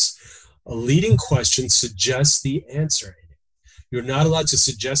witness. A leading question suggests the answer in it. You're not allowed to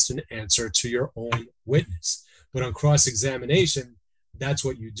suggest an answer to your own witness. But on cross-examination, that's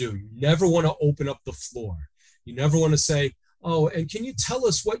what you do. You never want to open up the floor. You never want to say, oh, and can you tell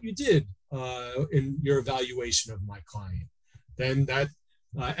us what you did in your evaluation of my client? Then that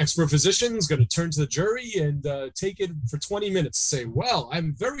expert physician is going to turn to the jury and take it for 20 minutes to say, well,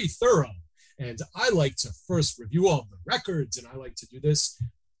 I'm very thorough, and I like to first review all the records, and I like to do this.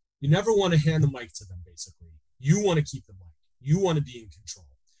 You never want to hand the mic to them, basically. You want to keep the mic. You want to be in control.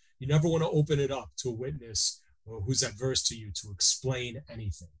 You never want to open it up to a witness or who's adverse to you to explain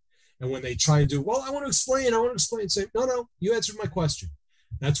anything. And when they try and do, well, I want to explain, say, no, you answered my question.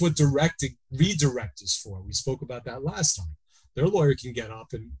 That's what redirect is for. We spoke about that last time. Their lawyer can get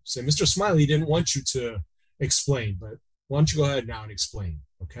up and say, Mr. Smiley didn't want you to explain, but why don't you go ahead now and explain,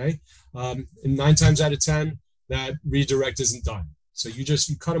 okay? And 9 times out of 10, that redirect isn't done. So you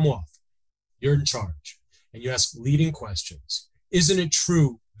cut them off. You're in charge. And you ask leading questions. Isn't it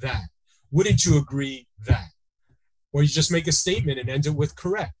true that? Wouldn't you agree that? Or you just make a statement and end it with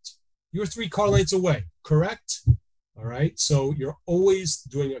correct. You're 3 car lengths away, correct? All right, so you're always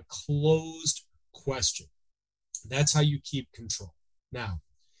doing a closed question. That's how you keep control. Now,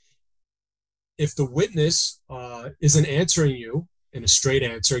 if the witness isn't answering you in a straight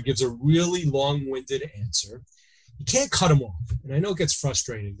answer, gives a really long-winded answer, you can't cut them off. And I know it gets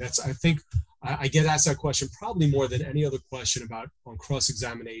frustrating. I think I get asked that question probably more than any other question on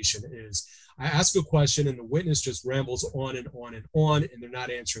cross-examination is I ask a question and the witness just rambles on and on and on, and they're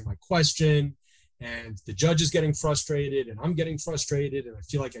not answering my question. And the judge is getting frustrated and I'm getting frustrated and I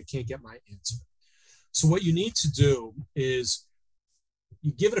feel like I can't get my answer. So what you need to do is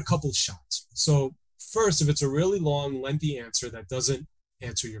you give it a couple shots. So first, if it's a really long, lengthy answer that doesn't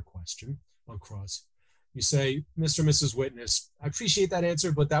answer your question on cross, you say, Mr. and Mrs. Witness, I appreciate that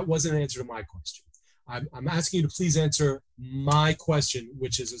answer, but that wasn't an answer to my question. I'm asking you to please answer my question,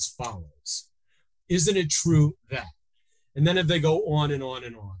 which is as follows. Isn't it true that? And then if they go on and on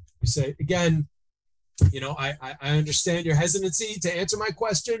and on, you say, again, I understand your hesitancy to answer my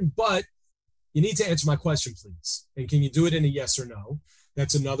question, but you need to answer my question, please. And can you do it in a yes or no?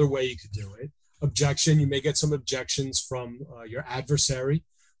 That's another way you could do it. Objection, you may get some objections from your adversary,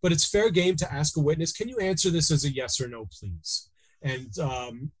 but it's fair game to ask a witness, can you answer this as a yes or no, please? And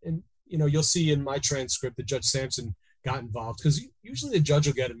you'll see in my transcript that Judge Sampson got involved because usually the judge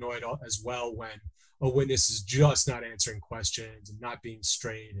will get annoyed as well when a witness is just not answering questions and not being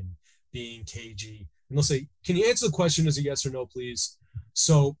straight and being cagey. And they'll say, can you answer the question as a yes or no, please?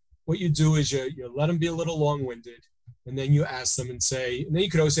 So what you do is you let them be a little long-winded, and then you ask them and say, and then you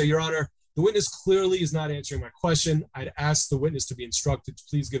could always say, Your Honor, the witness clearly is not answering my question. I'd ask the witness to be instructed to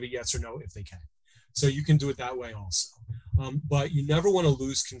please give a yes or no if they can. So you can do it that way also. But you never want to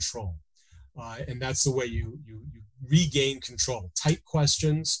lose control. And that's the way you regain control. Tight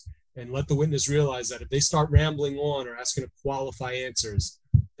questions, and let the witness realize that if they start rambling on or asking to qualify answers,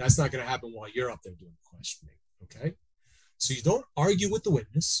 that's not going to happen while you're up there doing the questioning, okay? So you don't argue with the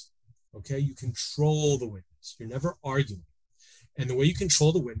witness, okay? You control the witness. You're never arguing. And the way you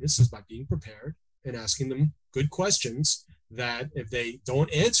control the witness is by being prepared and asking them good questions that if they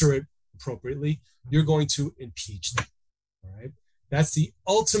don't answer it appropriately, you're going to impeach them, all right? That's the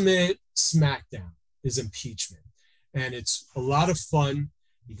ultimate smackdown, is impeachment. And it's a lot of fun.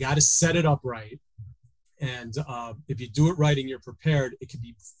 You got to set it up right. And if you do it right and you're prepared, it can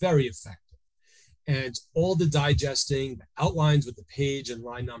be very effective. And all the digesting, the outlines with the page and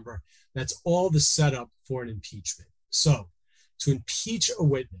line number, that's all the setup for an impeachment. So to impeach a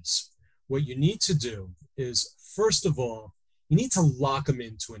witness, what you need to do is, first of all, you need to lock them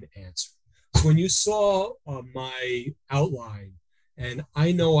into an answer. So when you saw my outline, and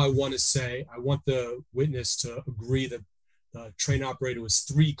I know I want the witness to agree that the train operator was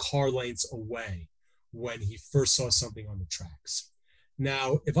 3 car lengths away when he first saw something on the tracks.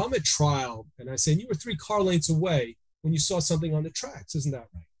 Now, if I'm at trial and I say, you were 3 car lengths away when you saw something on the tracks, isn't that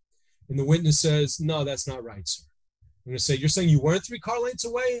right? And the witness says, no, that's not right, sir. I'm going to say, you're saying you weren't 3 car lengths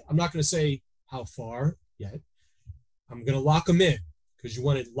away? I'm not going to say how far yet. I'm going to lock them in, because you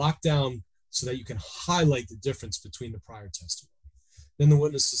want it locked down so that you can highlight the difference between the prior testimony. Then the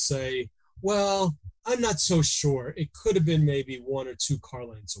witness will say, well, I'm not so sure. It could have been maybe 1 or 2 car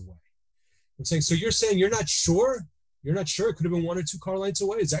lengths away. I'm saying, so you're saying you're not sure? You're not sure it could have been 1 or 2 car lengths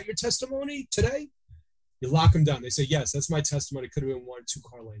away? Is that your testimony today? You lock them down. They say, yes, that's my testimony. It could have been 1 or 2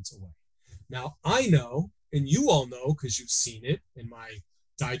 car lengths away. Now, I know, and you all know, because you've seen it in my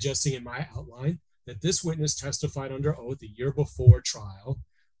digesting in my outline, that this witness testified under oath the year before trial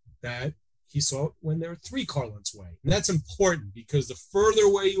that he saw it when they were 3 car lengths away. And that's important, because the further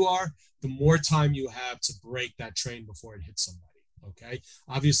away you are, the more time you have to break that train before it hits somebody. Okay.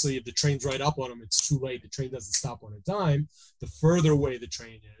 Obviously, if the train's right up on them, it's too late. The train doesn't stop on a dime. The further away the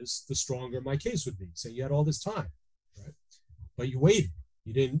train is, the stronger my case would be. So you had all this time, right? But you waited.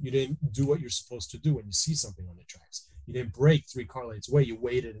 You didn't do what you're supposed to do when you see something on the tracks. You didn't break 3 car lengths away. You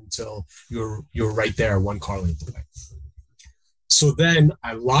waited until you're right there, 1 car length away. So then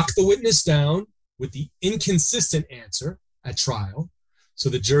I lock the witness down with the inconsistent answer at trial. So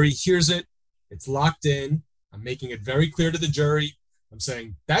the jury hears it. It's locked in. I'm making it very clear to the jury. I'm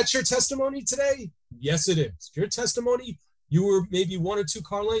saying, that's your testimony today? Yes, it is. Your testimony, you were maybe 1 or 2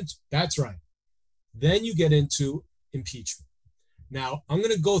 car lengths? That's right. Then you get into impeachment. Now, I'm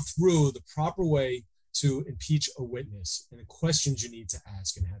going to go through the proper way to impeach a witness and the questions you need to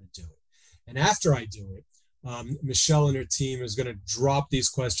ask and how to do it. And after I do it, Michelle and her team is going to drop these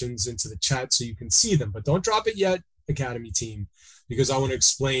questions into the chat so you can see them. But don't drop it yet, Academy team, because I want to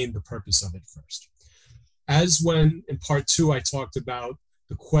explain the purpose of it first. As when in part 2, I talked about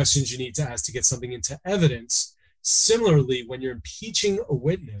the questions you need to ask to get something into evidence, similarly, when you're impeaching a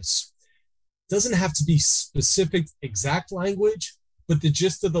witness, it doesn't have to be specific, exact language, but the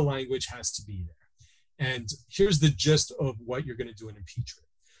gist of the language has to be there. And here's the gist of what you're going to do in impeachment.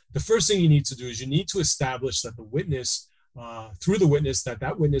 The first thing you need to do is you need to establish that the witness, through the witness,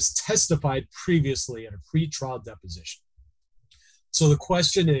 that witness testified previously at a pre-trial deposition. So the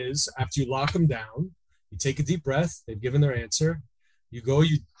question is, after you lock them down, you take a deep breath. They've given their answer. You go,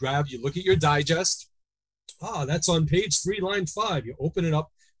 you look at your digest. That's on page 3, line 5. You open it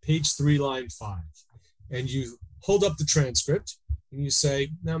up, page 3, line 5. And you hold up the transcript and you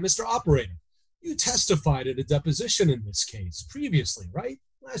say, now, Mr. Operator, you testified at a deposition in this case previously, right?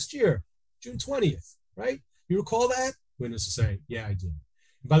 Last year, June 20th, right? You recall that? Witness will say, yeah, I do.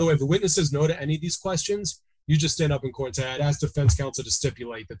 And by the way, if the witness says no to any of these questions, you just stand up in court and say, I'd ask defense counsel to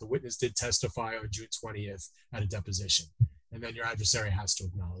stipulate that the witness did testify on June 20th at a deposition. And then your adversary has to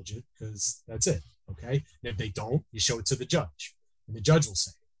acknowledge it, because that's it, okay? And if they don't, you show it to the judge, and the judge will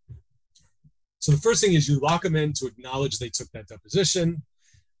say it. So the first thing is you lock them in to acknowledge they took that deposition.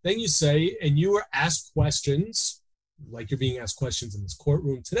 Then you say, and you were asked questions, like you're being asked questions in this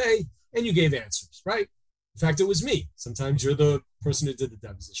courtroom today, and you gave answers, right? In fact, it was me. Sometimes you're the person who did the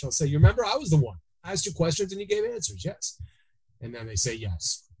deposition. I'll say, you remember, I was the one. I asked you questions and you gave answers, yes. And then they say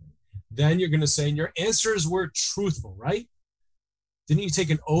yes. Then you're going to say, and your answers were truthful, right? Didn't you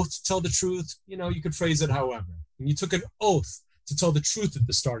take an oath to tell the truth? You know, you could phrase it however. And you took an oath to tell the truth at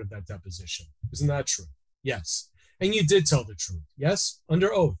the start of that deposition. Isn't that true? Yes. And you did tell the truth. Yes.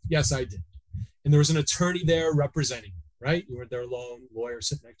 Under oath. Yes, I did. And there was an attorney there representing you, right? You weren't there alone, lawyer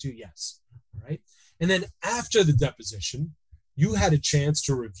sitting next to you. Yes. All right. And then after the deposition, you had a chance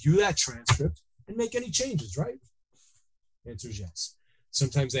to review that transcript and make any changes, right? The answer is yes.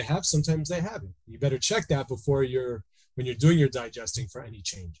 Sometimes they have, sometimes they haven't. You better check that when you're doing your digesting for any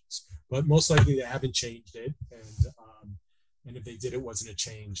changes. But most likely they haven't changed it. And if they did, it wasn't a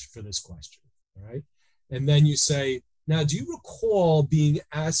change for this question. All right. And then you say, now, do you recall being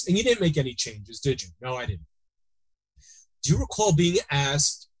asked, and you didn't make any changes, did you? No, I didn't. Do you recall being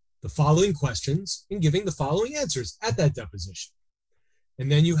asked the following questions and giving the following answers at that deposition?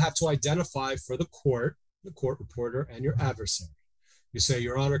 And then you have to identify for the court reporter, and your adversary. You say,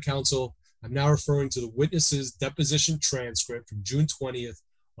 Your Honor, counsel, I'm now referring to the witness's deposition transcript from June 20th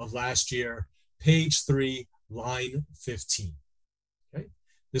of last year, page 3, line 15. Okay.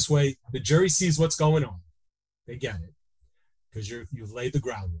 This way, the jury sees what's going on. They get it because you've laid the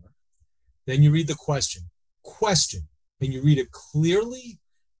groundwork. Then you read the question, and you read it clearly,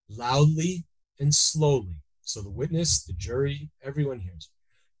 loudly, and slowly. So the witness, the jury, everyone hears.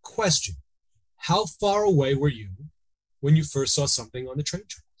 Question, how far away were you when you first saw something on the train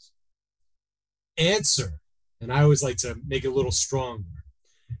tracks? Answer, and I always like to make it a little stronger.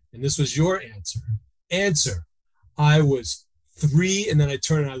 And this was your answer. Answer, I was 3, and then I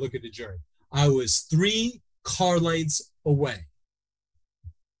turn and I look at the jury. I was 3 car lengths away.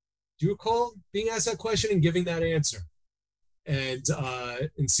 Do you recall being asked that question and giving that answer? And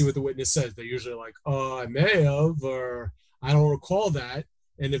see what the witness says. They're usually like, oh, I may have, or I don't recall that.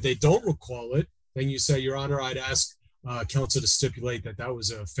 And if they don't recall it, then you say, Your Honor, I'd ask counsel to stipulate that that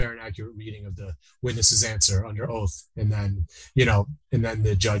was a fair and accurate reading of the witness's answer under oath. And then, and then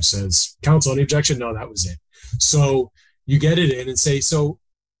the judge says, counsel, any objection? No, that was it. So you get it in and say, so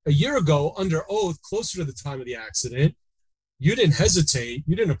a year ago under oath, closer to the time of the accident, you didn't hesitate.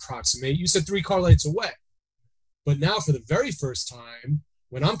 You didn't approximate. You said 3 car lengths away. But now for the very first time,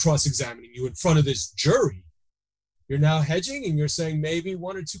 when I'm cross-examining you in front of this jury, you're now hedging and you're saying maybe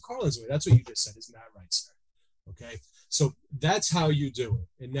 1 or 2 car lengths away. That's what you just said. Isn't that right, sir? Okay. So that's how you do it.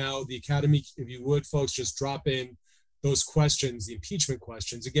 And now the Academy, if you would, folks, just drop in those questions, the impeachment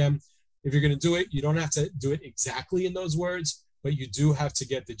questions. Again, if you're going to do it, you don't have to do it exactly in those words, but you do have to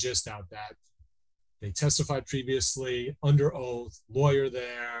get the gist out that they testified previously under oath, lawyer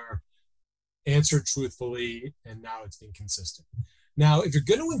there, answered truthfully, and now it's inconsistent. Now, if you're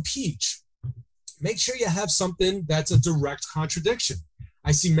going to impeach, make sure you have something that's a direct contradiction.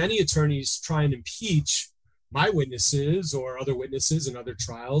 I see many attorneys try and impeach my witnesses or other witnesses in other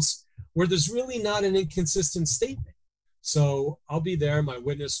trials where there's really not an inconsistent statement. So I'll be there. My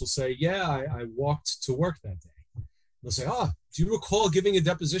witness will say, yeah, I walked to work that day. They'll say, do you recall giving a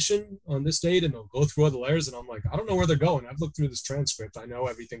deposition on this date? And they'll go through all the layers. And I'm like, I don't know where they're going. I've looked through this transcript. I know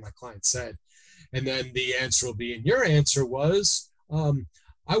everything my client said. And then the answer will be, and your answer was,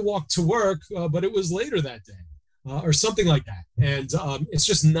 I walked to work, but it was later that day, or something like that. And it's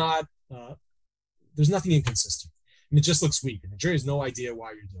just not, there's nothing inconsistent. And it just looks weak. And the jury has no idea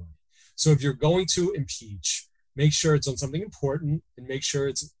why you're doing it. So if you're going to impeach, make sure it's on something important and make sure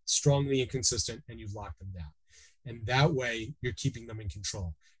it's strongly inconsistent and you've locked them down. And that way you're keeping them in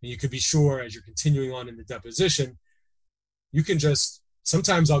control. And you could be sure as you're continuing on in the deposition, you can just,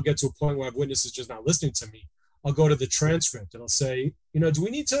 sometimes I'll get to a point where I have witnesses just not listening to me. I'll go to the transcript and I'll say, do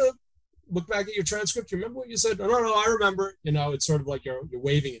we need to look back at your transcript? You remember what you said? No, I remember. It's sort of like you're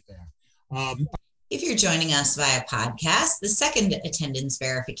waving it there. If you're joining us via podcast, the second attendance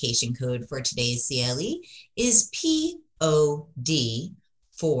verification code for today's CLE is POD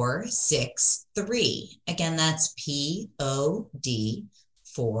 463. Again, that's POD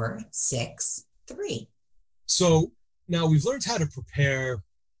 463. So now we've learned how to prepare,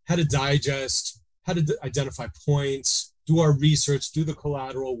 how to digest, how to identify points, do our research, do the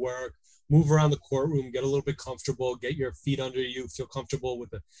collateral work, move around the courtroom, get a little bit comfortable, get your feet under you, feel comfortable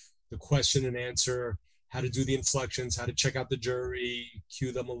with the question and answer, how to do the inflections, how to check out the jury,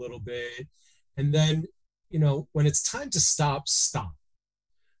 cue them a little bit. And then, when it's time to stop.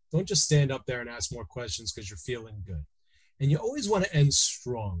 Don't just stand up there and ask more questions because you're feeling good. And you always want to end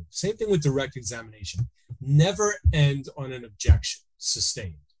strong. Same thing with direct examination. Never end on an objection,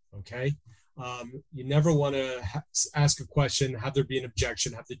 sustained, okay? You never want to ask a question, have there be an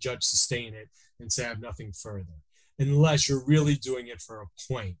objection, have the judge sustain it, and say I have nothing further, unless you're really doing it for a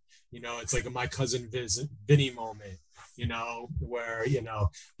point. It's like a My Cousin Vinny moment, where,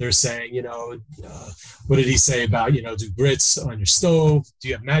 they're saying, what did he say about, do grits on your stove? Do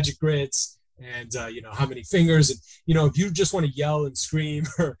you have magic grits? and how many fingers. And, if you just want to yell and scream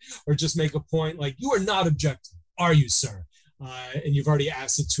or just make a point, like, you are not objecting, are you, sir? And you've already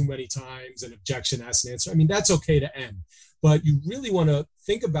asked it too many times, and objection, ask and answer. I mean, that's okay to end. But you really want to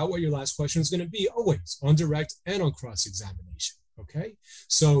think about what your last question is going to be, always on direct and on cross-examination, okay?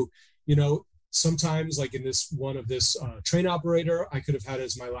 So, sometimes, like in this train operator, I could have had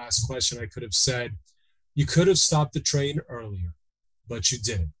as my last question, I could have said, you could have stopped the train earlier, but you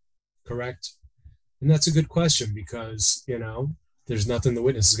didn't, correct? And that's a good question because, there's nothing the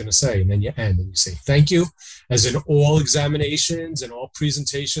witness is going to say. And then you end and you say, thank you. As in all examinations and all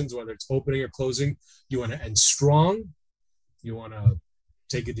presentations, whether it's opening or closing, you want to end strong. You want to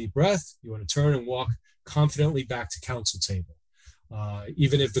take a deep breath. You want to turn and walk confidently back to counsel table.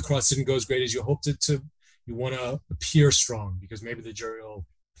 Even if the cross didn't go as great as you hoped it to, you want to appear strong because maybe the jury will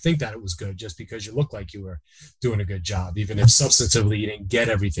think that it was good just because you look like you were doing a good job, even if substantively you didn't get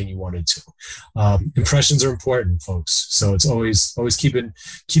everything you wanted to. Impressions are important, folks. So it's always keep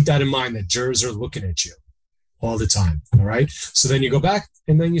that in mind that jurors are looking at you all the time. All right. So then you go back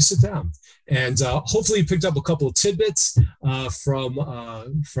and then you sit down. And hopefully you picked up a couple of tidbits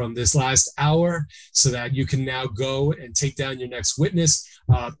from this last hour so that you can now go and take down your next witness.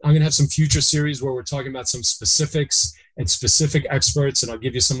 I'm going to have some future series where we're talking about some specifics and specific experts, and I'll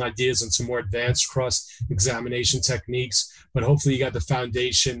give you some ideas on some more advanced cross-examination techniques. But hopefully you got the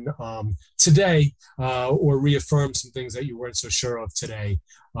foundation today or reaffirm some things that you weren't so sure of today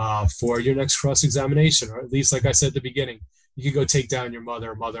for your next cross-examination, or at least, like I said at the beginning, you could go take down your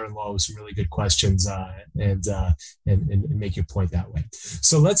mother or mother-in-law with some really good questions and make your point that way.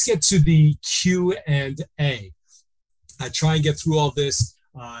 So let's get to the Q&A. I try and get through all this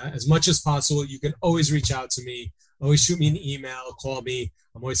as much as possible. You can always reach out to me. Always shoot me an email, call me.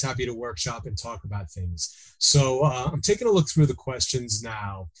 I'm always happy to workshop and talk about things. So I'm taking a look through the questions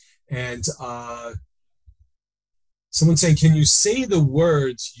now. And someone's saying, can you say the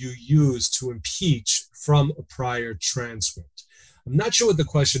words you use to impeach from a prior transcript? I'm not sure what the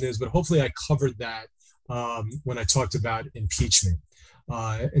question is, but hopefully I covered that when I talked about impeachment.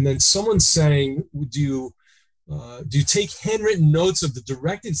 And then someone's saying, do you take handwritten notes of the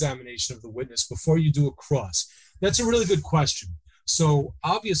direct examination of the witness before you do a cross? That's a really good question. So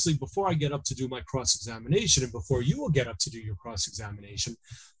obviously, before I get up to do my cross-examination and before you will get up to do your cross-examination,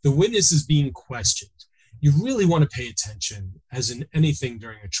 the witness is being questioned. You really want to pay attention, as in anything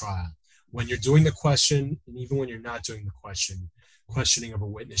during a trial. When you're doing the question, and even when you're not doing the questioning of a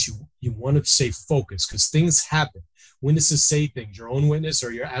witness, you want to stay focused because things happen. Witnesses say things, your own witness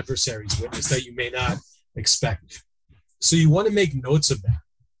or your adversary's witness, that you may not expect. So you want to make notes of that.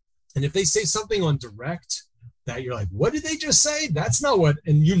 And if they say something on direct that you're like, what did they just say? That's not what,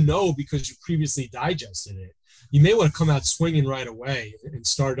 and because you previously digested it, you may want to come out swinging right away and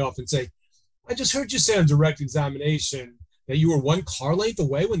start off and say, I just heard you say on direct examination that you were one car length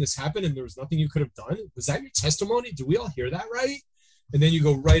away when this happened and there was nothing you could have done. Was that your testimony? Do we all hear that right? And then you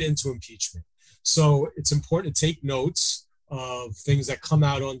go right into impeachment. So it's important to take notes of things that come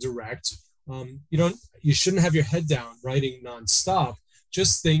out on direct. You shouldn't have your head down writing nonstop,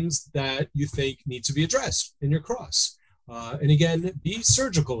 just things that you think need to be addressed in your cross. And again, be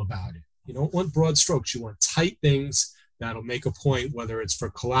surgical about it. You don't want broad strokes. You want tight things that'll make a point, whether it's for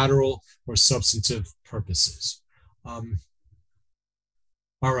collateral or substantive purposes. All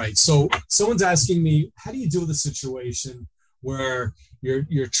right, so someone's asking me, how do you deal with a situation where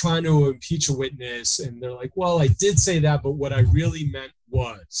you're trying to impeach a witness and they're like, well, I did say that, but what I really meant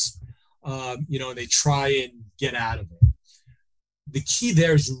was, they try and get out of it. The key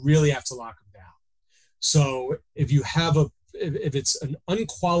there is you really have to lock them down. So if it's an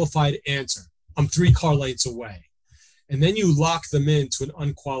unqualified answer, I'm 3 car lengths away, and then you lock them into an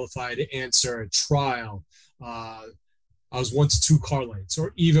unqualified answer at trial, I was 1 to 2 car lengths,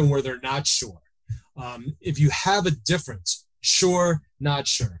 or even where they're not sure. If you have a difference, sure, not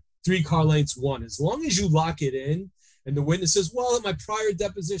sure, 3 car lengths, 1, as long as you lock it in and the witness says, well, at my prior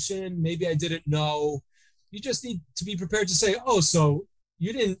deposition, maybe I didn't know. You just need to be prepared to say, oh, so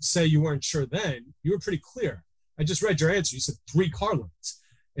you didn't say you weren't sure then. You were pretty clear. I just read your answer. You said 3 car lengths.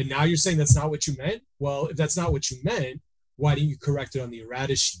 And now you're saying that's not what you meant? Well, if that's not what you meant, why didn't you correct it on the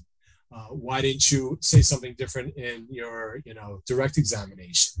errata sheet? Why didn't you say something different in your, direct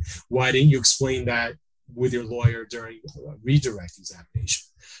examination? Why didn't you explain that with your lawyer during redirect examination?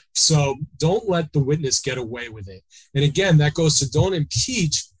 So don't let the witness get away with it. And again, that goes to don't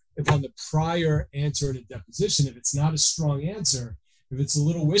impeach if on the prior answer in a deposition, if it's not a strong answer, if it's a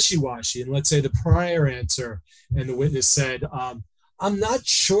little wishy-washy, and let's say the prior answer and the witness said, I'm not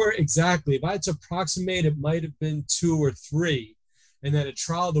sure exactly. If I had to approximate, it might have been 2 or 3. and then at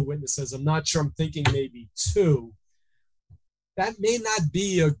trial the witness says, I'm not sure, I'm thinking maybe 2, that may not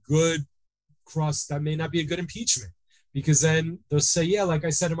be a good that may not be a good impeachment, because then they'll say, yeah, like I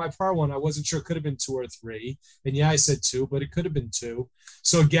said in my prior one, I wasn't sure, it could have been 2 or 3. And yeah, I said 2, but it could have been 2.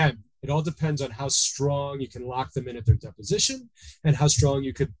 So again, it all depends on how strong you can lock them in at their deposition and how strong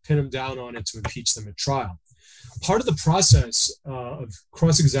you could pin them down on it to impeach them at trial. Part of the process of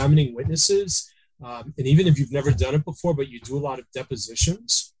cross-examining witnesses, and even if you've never done it before, but you do a lot of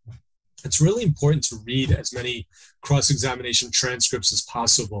depositions, it's really important to read as many cross-examination transcripts as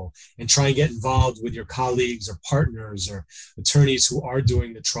possible and try and get involved with your colleagues or partners or attorneys who are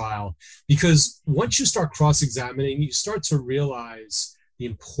doing the trial. Because once you start cross-examining, you start to realize the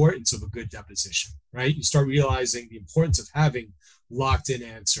importance of a good deposition, right? You start realizing the importance of having locked-in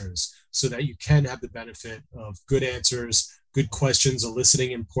answers so that you can have the benefit of good answers, good questions,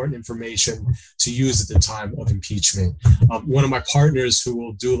 eliciting important information to use at the time of impeachment. One of my partners who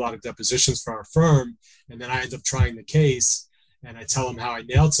will do a lot of depositions for our firm, and then I end up trying the case, and I tell him how I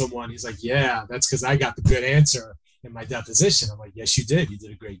nailed someone. He's like, yeah, that's because I got the good answer in my deposition. I'm like, yes, you did. You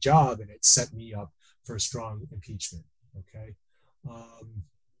did a great job, and it set me up for a strong impeachment. Okay.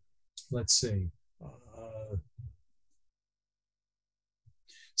 Let's see.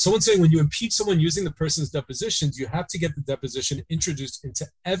 Someone's saying when you impeach someone using the person's depositions, you have to get the deposition introduced into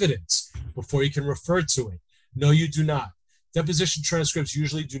evidence before you can refer to it. No, you do not. Deposition transcripts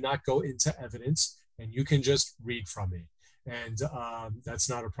usually do not go into evidence, and you can just read from it. And that's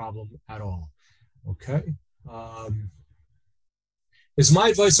not a problem at all. Okay. Is my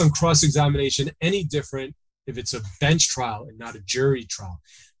advice on cross-examination any different if it's a bench trial and not a jury trial?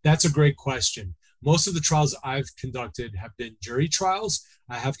 That's a great question. Most of the trials I've conducted have been jury trials.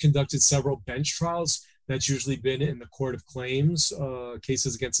 I have conducted several bench trials. That's usually been in the Court of Claims,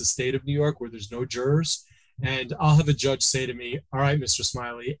 cases against the state of New York where there's no jurors. And I'll have a judge say to me, all right, Mr.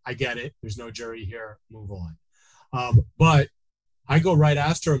 Smiley, I get it. There's no jury here. Move on. But I go right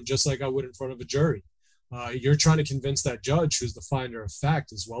after him just like I would in front of a jury. You're trying to convince that judge who's the finder of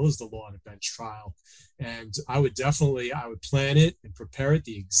fact as well as the law in a bench trial. And I would plan it and prepare it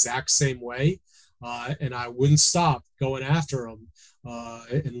the exact same way. And I wouldn't stop going after him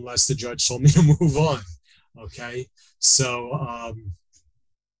unless the judge told me to move on. Okay. So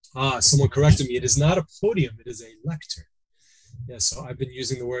someone corrected me. It is not a podium. It is a lectern. Yeah. So I've been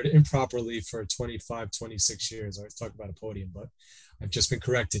using the word improperly for 25, 26 years. I always talk about a podium, but I've just been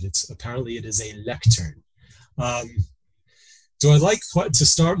corrected. It is a lectern. Do I like to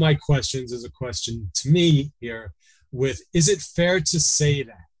start my questions as a question to me here with, is it fair to say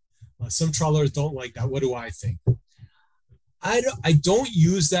that? Some trial lawyers don't like that. What do I think? I don't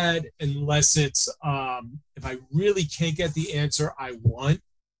use that unless it's, if I really can't get the answer I want,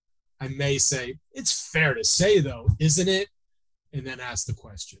 I may say, it's fair to say though, isn't it? And then ask the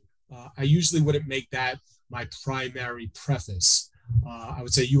question. I usually wouldn't make that my primary preface. I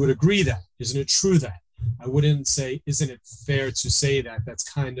would say, you would agree that, isn't it true that? I wouldn't say, isn't it fair to say that? That's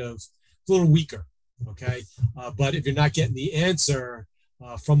kind of a little weaker, okay? But if you're not getting the answer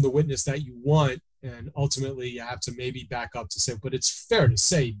from the witness that you want, and ultimately you have to maybe back up to say, but it's fair to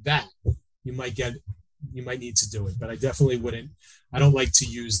say that, you might need to do it. But I definitely wouldn't, I don't like to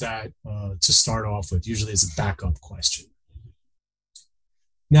use that to start off with, usually as a backup question.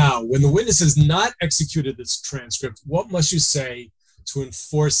 Now, when the witness has not executed this transcript, what must you say to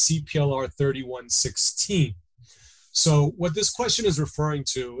enforce CPLR 3116? So what this question is referring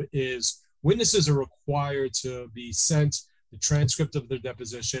to is witnesses are required to be sent the transcript of their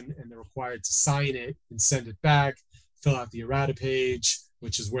deposition, and they're required to sign it and send it back, fill out the errata page,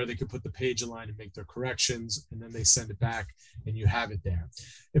 which is where they can put the page in line and make their corrections, and then they send it back and you have it there.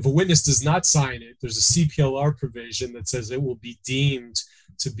 If a witness does not sign it, there's a CPLR provision that says it will be deemed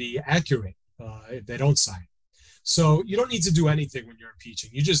to be accurate if they don't sign it. So you don't need to do anything when you're impeaching.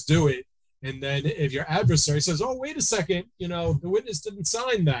 You just do it. And then if your adversary says, oh, wait a second, the witness didn't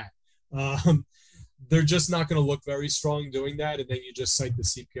sign that, they're just not going to look very strong doing that. And then you just cite the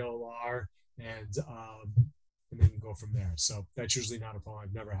CPLR and then you go from there. So that's usually not a problem.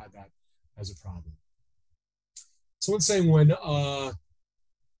 I've never had that as a problem. Someone's saying when a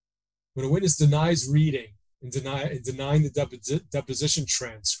witness denies reading and denying the deposition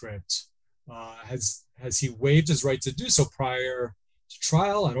transcript, has he waived his right to do so prior to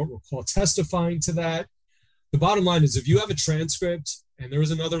trial? I don't recall testifying to that. The bottom line is, if you have a transcript and there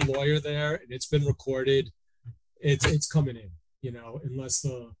is another lawyer there and it's been recorded, it's coming in, unless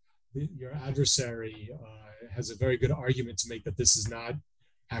your adversary has a very good argument to make that this is not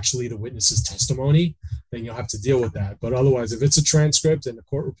actually the witness's testimony, then you'll have to deal with that. But otherwise, if it's a transcript and the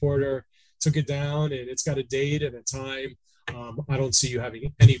court reporter took it down and it's got a date and a time, I don't see you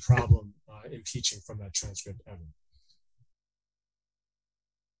having any problem impeaching from that transcript ever.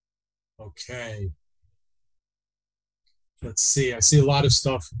 Okay. Let's see. I see a lot of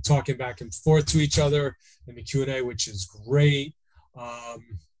stuff talking back and forth to each other in the Q&A, which is great. All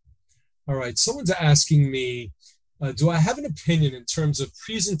right. Someone's asking me, do I have an opinion in terms of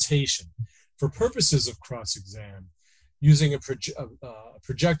presentation for purposes of cross-exam, using a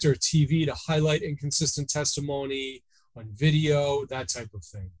projector TV to highlight inconsistent testimony on video, that type of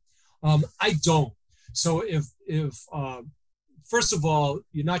thing? I don't. So if first of all,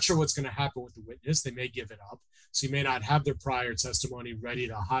 you're not sure what's going to happen with the witness. They may give it up. So you may not have their prior testimony ready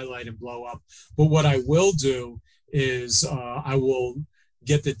to highlight and blow up. But what I will do is I will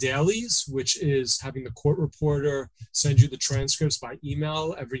get the dailies, which is having the court reporter send you the transcripts by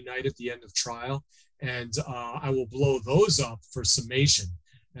email every night at the end of trial. And I will blow those up for summation.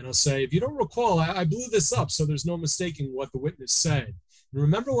 And I'll say, if you don't recall, I blew this up, so there's no mistaking what the witness said. And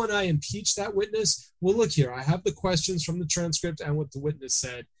remember when I impeached that witness? Well, look here, I have the questions from the transcript and what the witness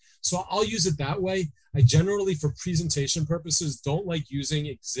said. So I'll use it that way. I generally, for presentation purposes, don't like using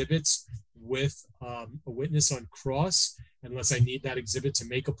exhibits with a witness on cross unless I need that exhibit to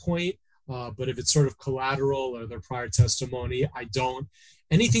make a point. But if it's sort of collateral or their prior testimony, I don't.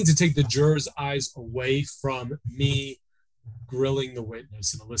 Anything to take the juror's eyes away from me grilling the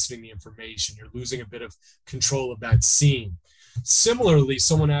witness and eliciting the information. You're losing a bit of control of that scene. Similarly,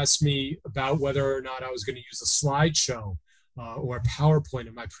 someone asked me about whether or not I was going to use a slideshow or a PowerPoint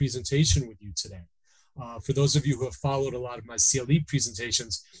in my presentation with you today. For those of you who have followed a lot of my CLE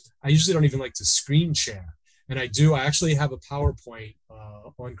presentations, I usually don't even like to screen share. And I actually have a PowerPoint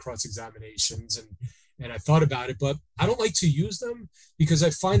on cross-examinations, and I thought about it, but I don't like to use them because I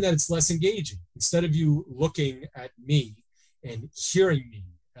find that it's less engaging. Instead of you looking at me and hearing me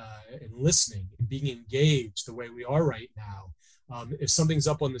and listening and being engaged the way we are right now, if something's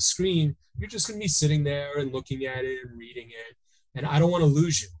up on the screen, you're just going to be sitting there and looking at it and reading it. And I don't want to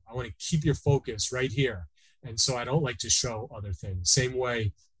lose you. I want to keep your focus right here. And so I don't like to show other things. Same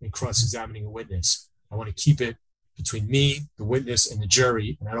way in cross-examining a witness. I want to keep it between me, the witness, and the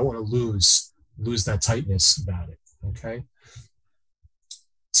jury, and I don't want to lose that tightness about it, okay?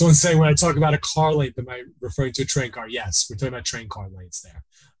 Someone's saying, when I talk about a car length, am I referring to a train car? Yes, we're talking about train car lengths there.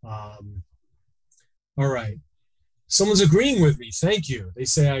 All right. Someone's agreeing with me. Thank you. They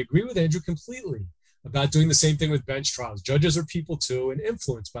say, I agree with Andrew completely about doing the same thing with bench trials. Judges are people too and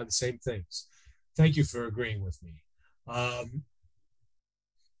influenced by the same things. Thank you for agreeing with me.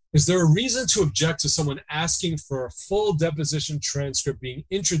 Is there a reason to object to someone asking for a full deposition transcript being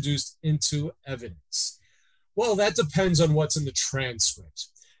introduced into evidence? Well, that depends on what's in the transcript.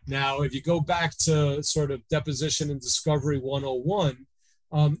 Now, if you go back to sort of deposition and discovery 101,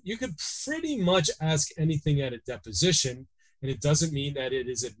 you could pretty much ask anything at a deposition, and it doesn't mean that it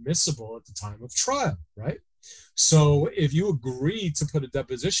is admissible at the time of trial, right? So if you agree to put a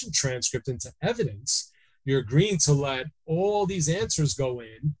deposition transcript into evidence, you're agreeing to let all these answers go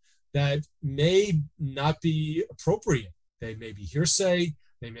in that may not be appropriate. They may be hearsay,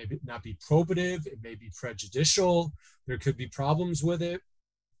 they may not be probative, it may be prejudicial, there could be problems with it.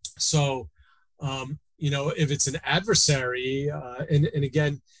 So, if it's an adversary, and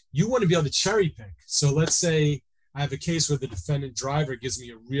again, you want to be able to cherry pick. So let's say I have a case where the defendant driver gives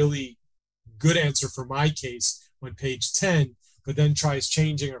me a really good answer for my case on page 10, but then tries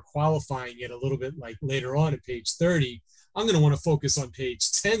changing or qualifying it a little bit like later on at page 30. I'm going to want to focus on page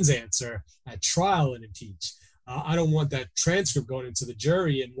 10's answer at trial and impeach. I don't want that transcript going into the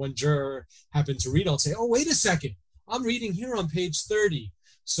jury and one juror happened to read, I'll say, oh, wait a second, I'm reading here on page 30.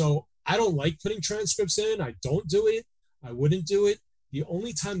 So I don't like putting transcripts in. I don't do it. I wouldn't do it. The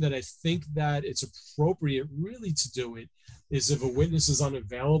only time that I think that it's appropriate really to do it is if a witness is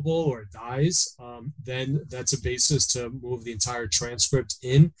unavailable or dies, then that's a basis to move the entire transcript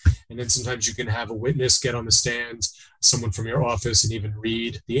in. And then sometimes you can have a witness get on the stand, someone from your office, and even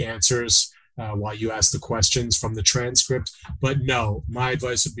read the answers while you ask the questions from the transcript. But no, my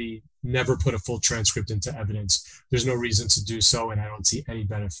advice would be never put a full transcript into evidence. There's no reason to do so, and I don't see any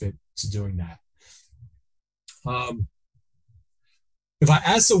benefit to doing that. If I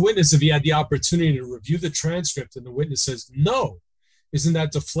ask the witness if he had the opportunity to review the transcript and the witness says no, isn't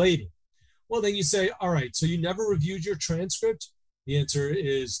that deflating? Well, then you say, all right, so you never reviewed your transcript? The answer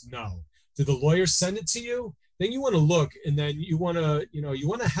is no. Did the lawyer send it to you? Then you want to look, and then you want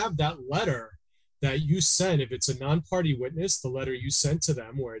to have that letter that you sent. If it's a non-party witness, the letter you sent to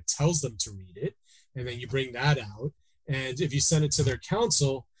them where it tells them to read it, and then you bring that out. And if you send it to their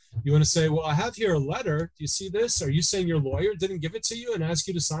counsel, you want to say, well, I have here a letter. Do you see this? Are you saying your lawyer didn't give it to you and ask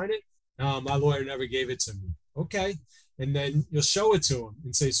you to sign it? No, my lawyer never gave it to me. Okay. And then you'll show it to them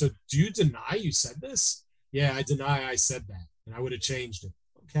and say, so do you deny you said this? Yeah, I deny I said that, and I would have changed it.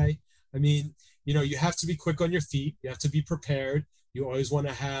 Okay. I mean, you have to be quick on your feet. You have to be prepared. You always want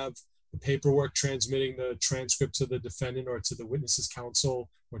to have the paperwork transmitting the transcript to the defendant or to the witness's counsel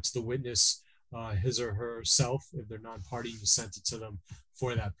or to the witness, his or herself. If they're non-party, you sent it to them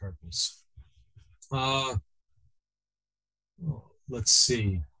for that purpose. Let's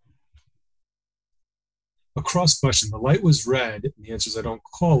see. A cross question. The light was red. And the answer is I don't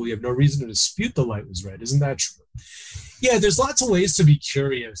recall. We have no reason to dispute the light was red. Isn't that true? Yeah, there's lots of ways to be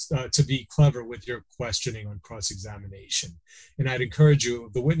curious, to be clever with your questioning on cross-examination. And I'd encourage you,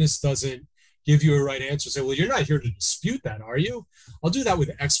 if the witness doesn't give you a right answer, say, well, you're not here to dispute that, are you? I'll do that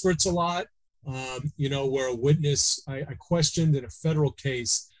with experts a lot. Where a witness, I questioned in a federal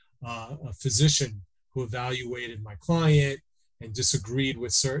case, a physician who evaluated my client and disagreed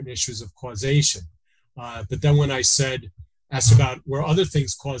with certain issues of causation. But then when I asked about were other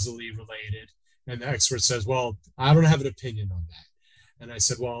things causally related, and the expert says, well, I don't have an opinion on that. And I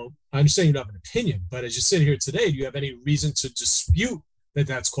said, well, I understand you don't have an opinion, but as you sit here today, do you have any reason to dispute that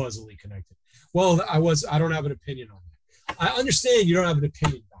that's causally connected? Well, I don't have an opinion on that. I understand you don't have an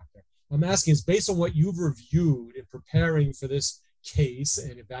opinion, doctor. I'm asking is based on what you've reviewed in preparing for this case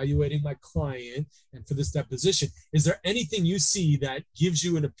and evaluating my client and for this deposition, is there anything you see that gives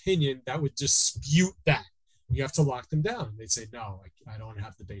you an opinion that would dispute that? You have to lock them down. They say, no, I don't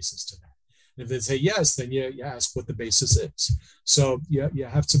have the basis to that. And if they say yes, then you ask what the basis is. So you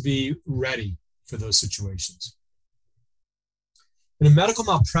have to be ready for those situations. In a medical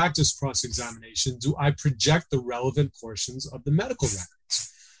malpractice cross-examination, do I project the relevant portions of the medical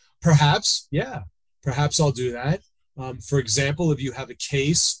records? Perhaps, yeah. Perhaps I'll do that. For example, if you have a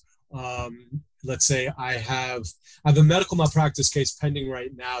case, let's say I have a medical malpractice case pending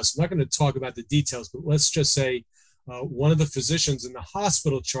right now, so I'm not going to talk about the details, but let's just say one of the physicians in the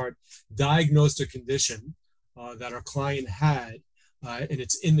hospital chart diagnosed a condition that our client had, and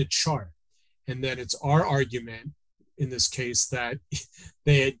it's in the chart. And then it's our argument in this case that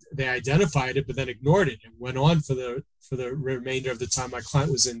they identified it, but then ignored it and went on for the remainder of the time my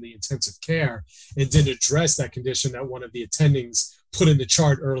client was in the intensive care and didn't address that condition that one of the attendings put in the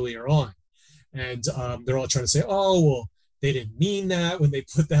chart earlier on. And they're all trying to say, oh, well, they didn't mean that when they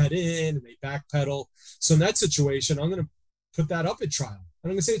put that in, and they backpedal. So in that situation, I'm going to put that up at trial.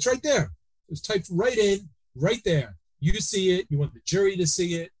 And I'm going to say, it's right there. It's typed right in, right there. You see it. You want the jury to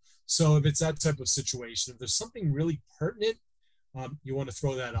see it. So if it's that type of situation, if there's something really pertinent, you want to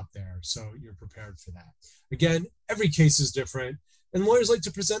throw that up there so you're prepared for that. Again, every case is different, and lawyers like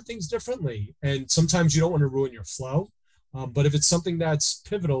to present things differently. And sometimes you don't want to ruin your flow. But if it's something that's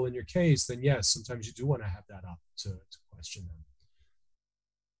pivotal in your case, then yes, sometimes you do want to have that up to question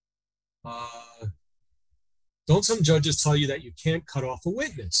them. Don't some judges tell you that you can't cut off a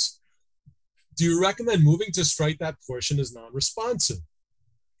witness? Do you recommend moving to strike that portion as non-responsive?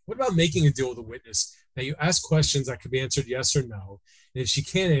 What about making a deal with a witness that you ask questions that can be answered yes or no? And if she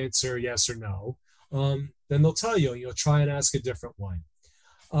can't answer yes or no, then they'll tell you, and you'll try and ask a different one.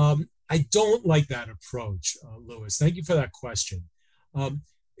 I don't like that approach, Lewis. Thank you for that question.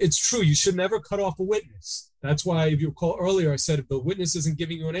 It's true, you should never cut off a witness. That's why, if you recall earlier, I said if the witness isn't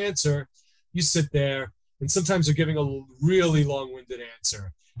giving you an answer, you sit there, and sometimes they're giving a really long-winded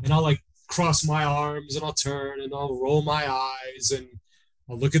answer. And I'll cross my arms, and I'll turn, and I'll roll my eyes, and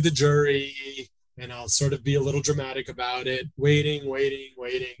I'll look at the jury, and I'll sort of be a little dramatic about it, waiting,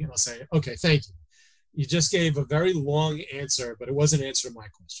 and I'll say, okay, thank you. You just gave a very long answer, but it wasn't an answer to my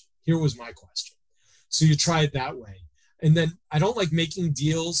question. Here was my question. So you try it that way. And then I don't like making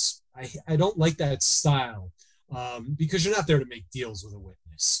deals. I don't like that style because you're not there to make deals with a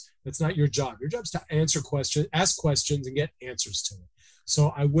witness. That's not your job. Your job is to answer questions, ask questions, and get answers to it.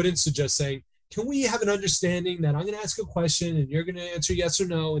 So I wouldn't suggest saying, can we have an understanding that I'm going to ask a question and you're going to answer yes or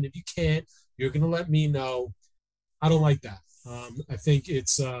no? And if you can't, you're going to let me know. I don't like that. I think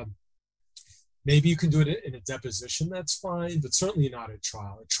it's maybe you can do it in a deposition. That's fine, but certainly not at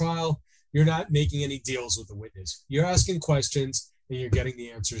trial. At trial, you're not making any deals with the witness. You're asking questions and you're getting the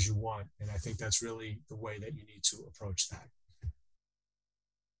answers you want. And I think that's really the way that you need to approach that.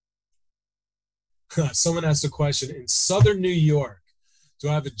 Someone asked a question, in Southern New York, do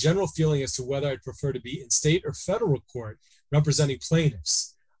I have a general feeling as to whether I'd prefer to be in state or federal court representing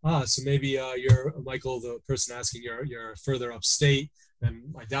plaintiffs? So maybe you're, Michael, the person asking, you're further upstate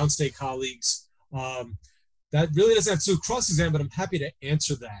than my downstate colleagues. That really doesn't have to cross-examine, but I'm happy to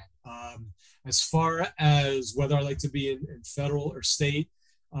answer that. As far as whether I like to be in federal or state,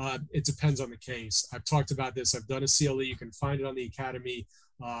 it depends on the case. I've talked about this. I've done a CLE. You can find it on the Academy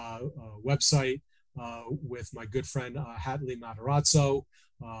website. with my good friend Hatley Matarazzo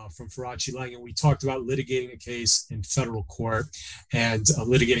from Faraci Lang, and we talked about litigating a case in federal court and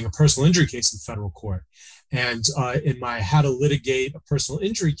litigating a personal injury case in federal court. And in my How to Litigate a Personal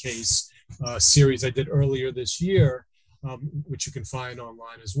Injury Case series I did earlier this year, which you can find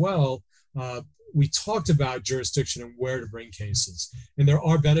online as well, we talked about jurisdiction and where to bring cases. And there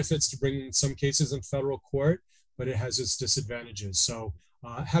are benefits to bringing some cases in federal court, but it has its disadvantages. So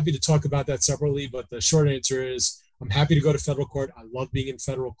happy to talk about that separately, but the short answer is I'm happy to go to federal court. I love being in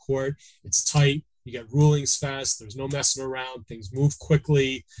federal court. It's tight. You get rulings fast. There's no messing around. Things move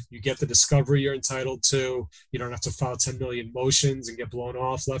quickly. You get the discovery you're entitled to. You don't have to file 10 million motions and get blown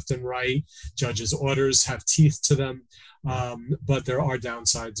off left and right. Judges' orders have teeth to them, but there are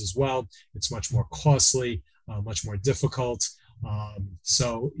downsides as well. It's much more costly, much more difficult.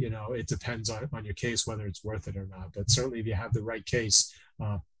 So, it depends on your case, whether it's worth it or not. But certainly if you have the right case,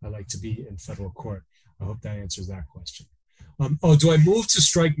 I like to be in federal court. I hope that answers that question. Do I move to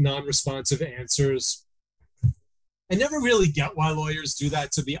strike non-responsive answers? I never really get why lawyers do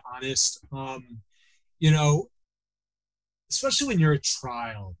that, to be honest. Especially when you're at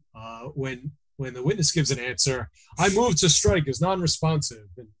trial, when the witness gives an answer, I move to strike as non-responsive,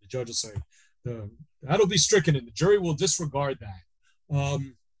 and the judge will say, that'll be stricken, and the jury will disregard that.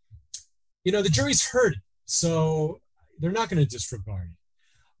 The jury's heard it, so they're not going to disregard it.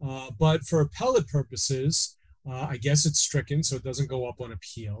 But for appellate purposes, I guess it's stricken, so it doesn't go up on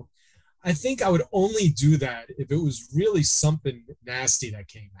appeal. I think I would only do that if it was really something nasty that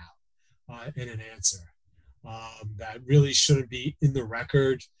came out in an answer that really shouldn't be in the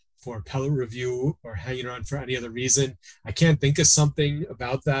record for appellate review or hanging around for any other reason. I can't think of something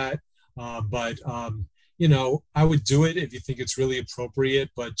about that, but I would do it if you think it's really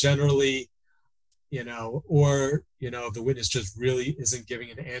appropriate, but generally, if the witness just really isn't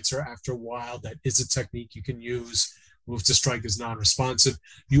giving an answer after a while, that is a technique you can use. Move to strike as non-responsive.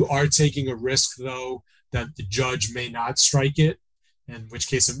 You are taking a risk, though, that the judge may not strike it, in which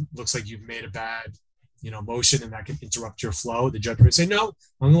case it looks like you've made a bad, motion, and that can interrupt your flow. The judge may say, no,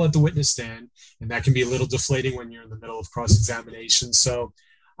 I'm going to let the witness stand, and that can be a little deflating when you're in the middle of cross-examination. So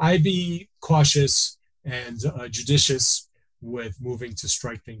I'd be cautious and judicious with moving to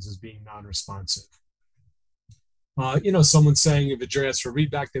strike things as being non-responsive. Someone's saying if a jury asks for a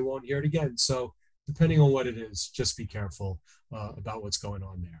readback, they won't hear it again. So depending on what it is, just be careful about what's going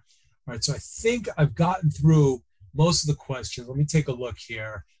on there. All right, so I think I've gotten through most of the questions. Let me take a look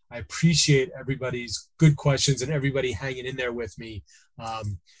here. I appreciate everybody's good questions and everybody hanging in there with me.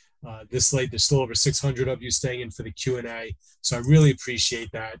 This late, there's still over 600 of you staying in for the Q&A. So I really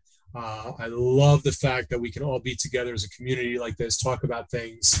appreciate that. I love the fact that we can all be together as a community like this, talk about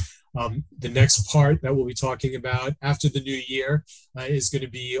things. The next part that we'll be talking about after the new year is going to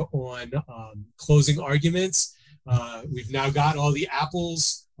be on closing arguments. We've now got all the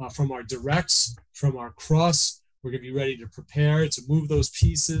apples from our directs, from our cross. We're going to be ready to prepare to move those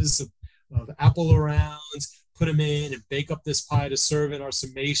pieces of apple around, put them in and bake up this pie to serve in our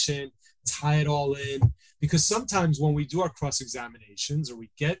summation, tie it all in. Because sometimes when we do our cross-examinations or we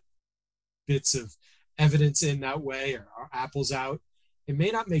get bits of evidence in that way or our apples out, it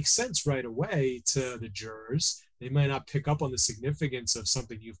may not make sense right away to the jurors. They might not pick up on the significance of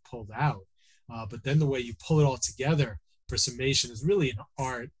something you've pulled out. But then the way you pull it all together for summation is really an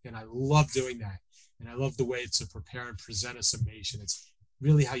art, and I love doing that. And I love the way to prepare and present a summation. It's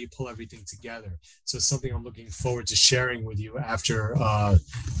really how you pull everything together. So it's something I'm looking forward to sharing with you after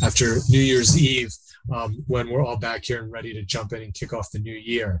New Year's Eve, when we're all back here and ready to jump in and kick off the new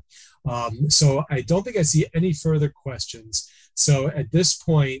year. So I don't think I see any further questions. So at this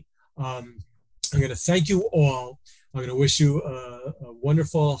point, I'm going to thank you all. I'm going to wish you a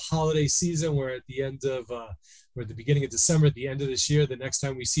wonderful holiday season. We're at the end of, we're at the beginning of December, at the end of this year. The next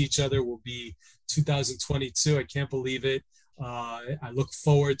time we see each other will be 2022. I can't believe it. I look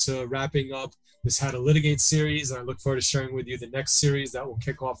forward to wrapping up this How to Litigate series. I look forward to sharing with you the next series that will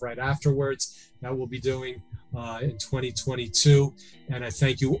kick off right afterwards that we'll be doing in 2022. And I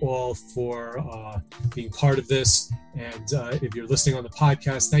thank you all for being part of this. And if you're listening on the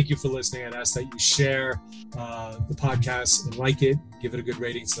podcast, thank you for listening. I'd ask that you share the podcast and like it, give it a good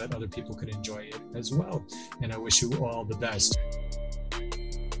rating so that other people can enjoy it as well. And I wish you all the best.